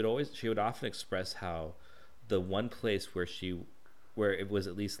 She would often express how the one place where it was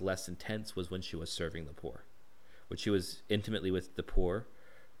at least less intense was when she was serving the poor. When she was intimately with the poor,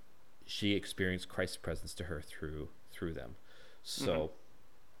 she experienced Christ's presence to her through them. So,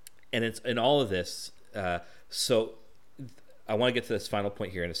 and it's in all of this. So, I want to get to this final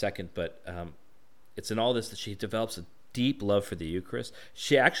point here in a second, but it's in all this that she develops a deep love for the Eucharist.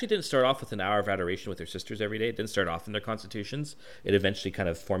 She actually didn't start off with an hour of adoration with her sisters every day. It didn't start off in their constitutions. It eventually kind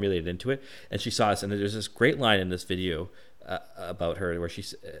of formulated into it. And she saw us, and there's this great line in this video about her where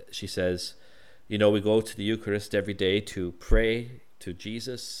she says, we go to the Eucharist every day to pray to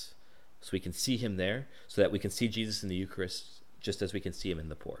Jesus so we can see him there, so that we can see Jesus in the Eucharist just as we can see him in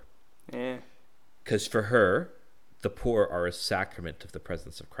the poor. Yeah. Because for her, the poor are a sacrament of the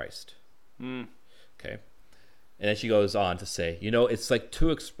presence of Christ. Okay. And then she goes on to say, it's like two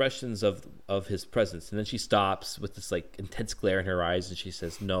expressions of his presence. And then she stops with this like intense glare in her eyes, and she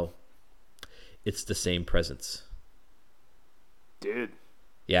says, no, it's the same presence. Dude.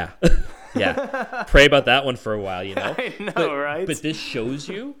 Yeah. Yeah. Pray about that one for a while, I know, right? But this shows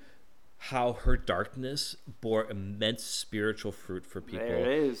you how her darkness bore immense spiritual fruit for people. There it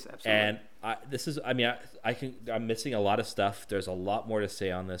is, absolutely. And I'm missing a lot of stuff. There's a lot more to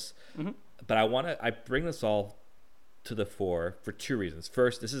say on this. But I bring this all to the fore for two reasons.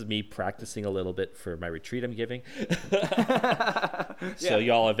 First, this is me practicing a little bit for my retreat I'm giving. So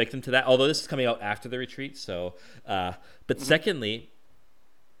y'all are victim to that, although this is coming out after the retreat. So, but secondly,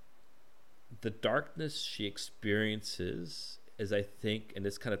 the darkness she experiences is, I think, and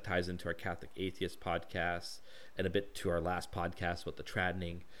this kind of ties into our Catholic Atheist podcast and a bit to our last podcast about the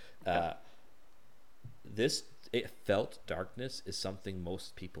Tradning. Felt darkness is something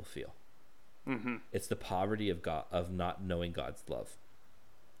most people feel. It's the poverty of God, of not knowing God's love,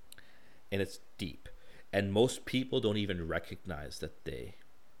 and it's deep. And most people don't even recognize that they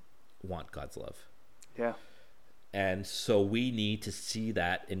want God's love. Yeah. And so we need to see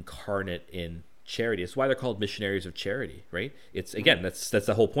that incarnate in charity. It's why they're called missionaries of charity, right? It's again, that's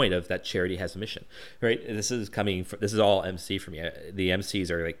the whole point of that. Charity has a mission, right? This is all MC for me. The MCs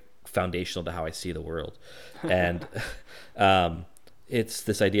are like foundational to how I see the world, and it's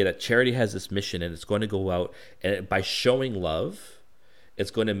this idea that charity has this mission, and it's going to go out, and by showing love,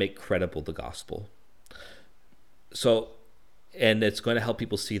 it's going to make credible the gospel. So, and it's going to help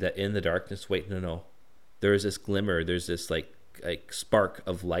people see that in the darkness, wait, no, there is this glimmer, there's this like spark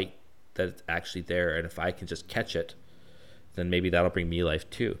of light that's actually there, and if I can just catch it, then maybe that'll bring me life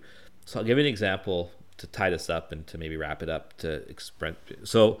too. So I'll give you an example to tie this up and to maybe wrap it up to express.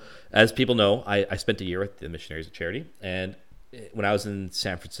 So as people know, I spent a year with the Missionaries of Charity, and when I was in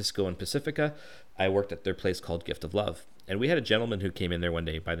San Francisco and Pacifica, I worked at their place called Gift of Love. And we had a gentleman who came in there one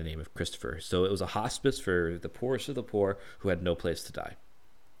day by the name of Christopher. So it was a hospice for the poorest of the poor who had no place to die.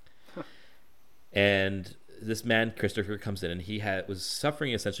 And this man, Christopher, comes in, and he was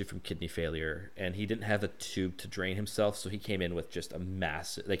suffering essentially from kidney failure, and he didn't have a tube to drain himself. So he came in with just a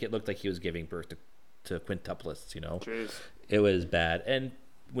massive, like it looked like he was giving birth to quintuplets, Jeez. It was bad. And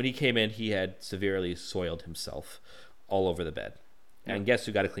when he came in, he had severely soiled himself all over the bed. And guess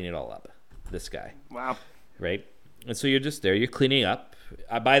who got to clean it all up? This guy. Wow. Right? And so you're just there, you're cleaning up.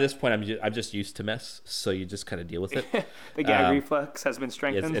 By this point, I'm just used to mess, so you just kind of deal with it. The gag reflex has been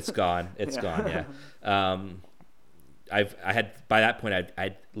strengthened. It's gone. It's gone. Yeah. I had by that point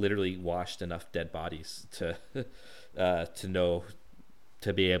I'd literally washed enough dead bodies to know,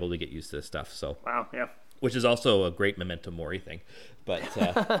 to be able to get used to this stuff. So wow. Yeah. Which is also a great memento mori thing, but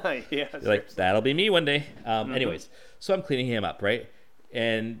yeah, like that'll be me one day. Anyways, so I'm cleaning him up, right?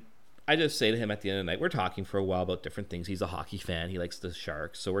 And I just say to him at the end of the night, we're talking for a while about different things. He's a hockey fan. He likes the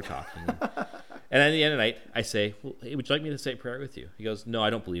Sharks, so we're talking. And at the end of the night, I say, well, hey, would you like me to say a prayer with you? He goes, no, I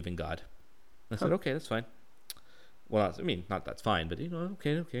don't believe in God. I said, okay, that's fine. Well, not that's fine, but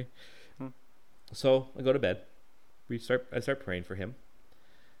okay. So I go to bed. I start praying for him.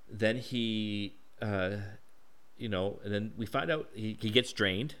 Then he, and then we find out he gets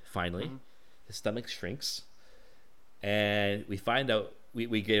drained finally. His stomach shrinks, and we find out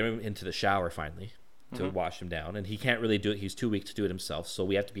we get him into the shower finally to wash him down, and he can't really do it. He's too weak to do it himself, so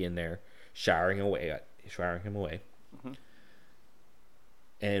we have to be in there showering him away.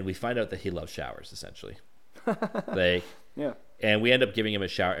 And we find out that he loves showers, essentially. And we end up giving him a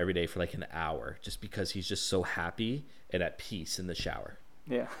shower every day for like an hour, just because he's just so happy and at peace in the shower.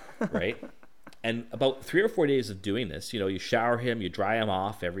 Yeah. Right. And about 3 or 4 days of doing this, you shower him, you dry him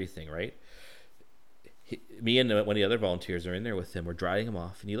off, everything, right? Me and one of the other volunteers are in there with him. We're drying him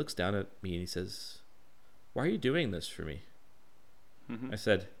off, and he looks down at me and he says, "Why are you doing this for me?" I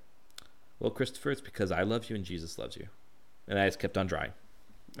said, "Well, Christopher, it's because I love you and Jesus loves you." And I just kept on drying,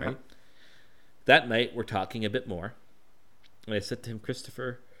 right? That night, we're talking a bit more, and I said to him,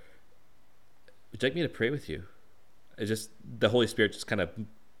 "Christopher, would you like me to pray with you?" The Holy Spirit just kind of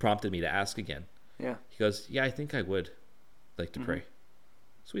prompted me to ask again. Yeah. He goes, "Yeah, I think I would like to pray."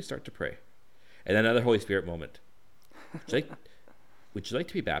 So we start to pray. And then another Holy Spirit moment. Would you like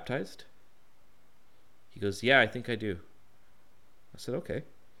to be baptized? He goes, yeah, I think I do. I said, okay.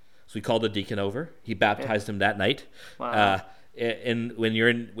 So we called the deacon over. He baptized him that night. Wow. And when you're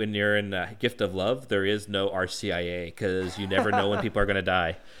in gift of love, there is no RCIA because you never know when people are going to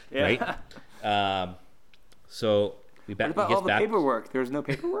die, right? So we What about all the paperwork? There's no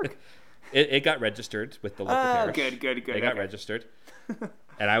paperwork? It got registered with the local parish. Good. It got registered,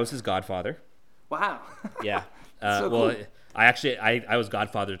 and I was his godfather. Wow. Yeah. So well, cool. I was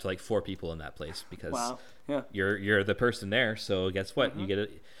godfather to like 4 people in that place because Wow. Yeah. you're the person there. So guess what? You get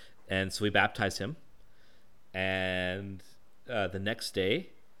it. And so we baptized him, and the next day,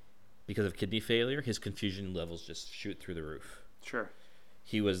 because of kidney failure, his confusion levels just shoot through the roof. Sure.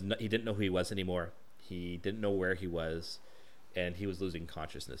 He didn't know who he was anymore. He didn't know where he was, and he was losing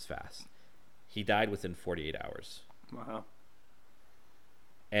consciousness fast. He died within 48 hours. Wow.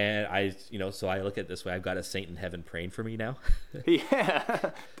 And so I look at it this way. I've got a saint in heaven praying for me now.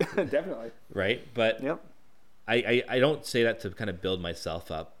 Yeah, definitely. Right? But Yep. I don't say that to kind of build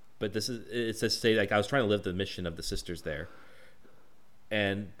myself up. But it's to say, like, I was trying to live the mission of the sisters there.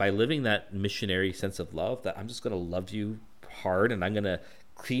 And by living that missionary sense of love, that I'm just going to love you hard, and I'm going to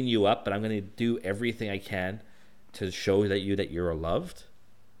clean you up, and I'm going to do everything I can to show that you're loved,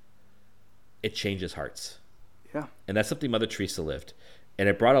 it changes hearts. Yeah. And that's something Mother Teresa lived. And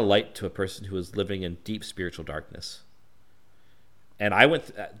it brought a light to a person who was living in deep spiritual darkness. And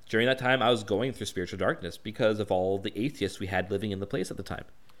during that time, I was going through spiritual darkness because of all the atheists we had living in the place at the time.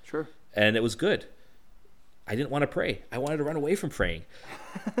 Sure. And it was good. I didn't want to pray. I wanted to run away from praying.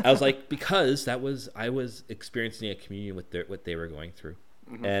 I was like, because I was experiencing a communion with what they were going through.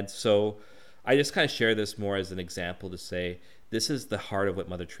 Mm-hmm. And so I just kind of share this more as an example to say, this is the heart of what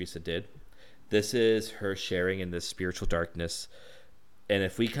Mother Teresa did. This is her sharing in this spiritual darkness. And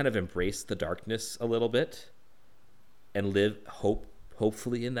if we kind of embrace the darkness a little bit and live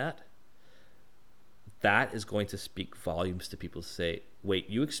hopefully in that is going to speak volumes to people to say, wait,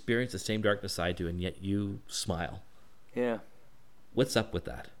 you experience the same darkness I do, and yet you smile. Yeah. What's up with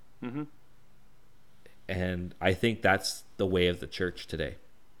that? Mm-hmm. And I think that's the way of the church today.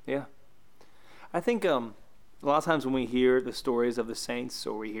 Yeah. I think a lot of times when we hear the stories of the saints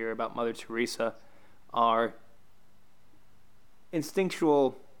or we hear about Mother Teresa, our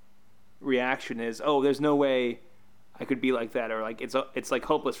instinctual reaction is, oh, there's no way I could be like that, or like it's like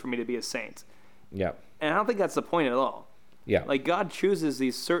hopeless for me to be a saint. Yeah. And I don't think that's the point at all. Yeah. Like, God chooses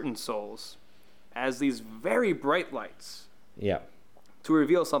these certain souls as these very bright lights. Yeah. To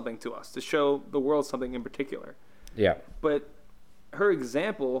reveal something to us, to show the world something in particular. Yeah. But her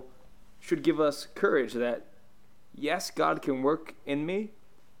example should give us courage that, yes, God can work in me,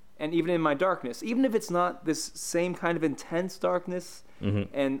 and even in my darkness, even if it's not this same kind of intense darkness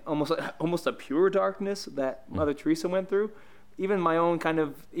and almost a pure darkness that Mother Teresa went through, even my own kind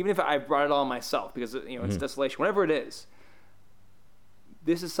of, even if I brought it all myself because it's desolation, whatever it is,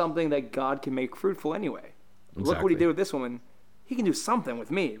 this is something that God can make fruitful anyway. Exactly. Look what he did with this woman. He can do something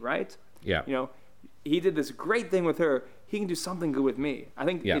with me, right? Yeah. He did this great thing with her. He can do something good with me. I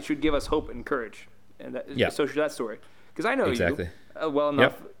think it should give us hope and courage. And so should that story. Because I know you well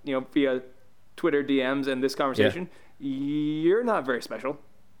enough, via Twitter DMs and this conversation. You're not very special.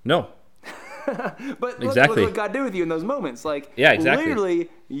 No. But exactly. Look what God did with you in those moments. Like,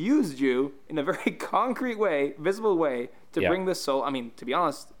 literally used you in a very concrete way, visible way, to bring this soul, to be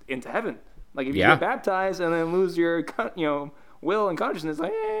honest, into heaven. Like, if you get baptized and then lose your, will and consciousness,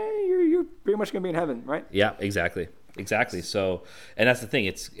 like, you're pretty much going to be in heaven, right? Yeah, exactly. So, and that's the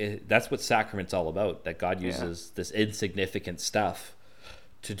thing. That's what sacrament's all about, that God uses this insignificant stuff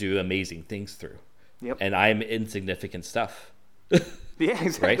to do amazing things through. Yep. And I'm insignificant stuff. Yeah,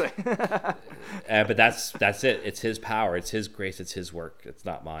 exactly. Right? But that's it. It's his power. It's his grace. It's his work. It's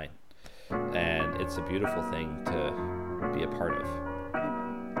not mine. And it's a beautiful thing to be a part of.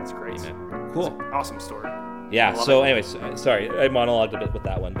 That's great. Amen. Cool. That's an awesome story. Yeah. So, anyways, sorry, I monologued a bit with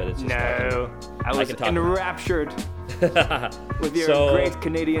that one, but it's just I was enraptured with your great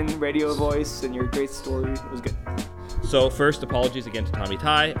Canadian radio voice and your great story. It was good. So first, apologies again to Tommy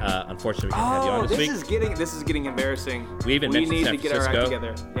Ty. Unfortunately, we can't have you on this week. This is getting embarrassing. We even mentioned San Francisco. Get our act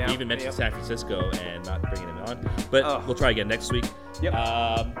together. Yeah. We even mentioned San Francisco and not bringing him on. But we'll try again next week. Yep.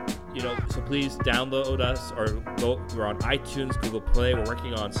 So please download us or we're on iTunes, Google Play. We're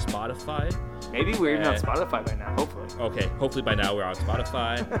working on Spotify. Maybe we're even on Spotify by now, hopefully. Okay, hopefully by now we're on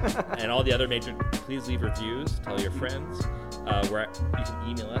Spotify. And all the other major, please leave reviews, tell your friends. You can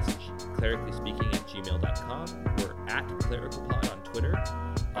email us, clericallyspeaking@gmail.com. We're at ClericalPod on Twitter.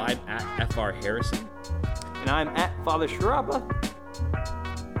 I'm at FR Harrison. And I'm at Father Sharaba.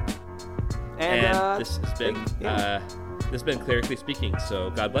 And this has been Clerically Speaking, so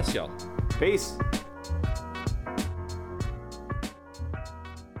God bless y'all. Peace.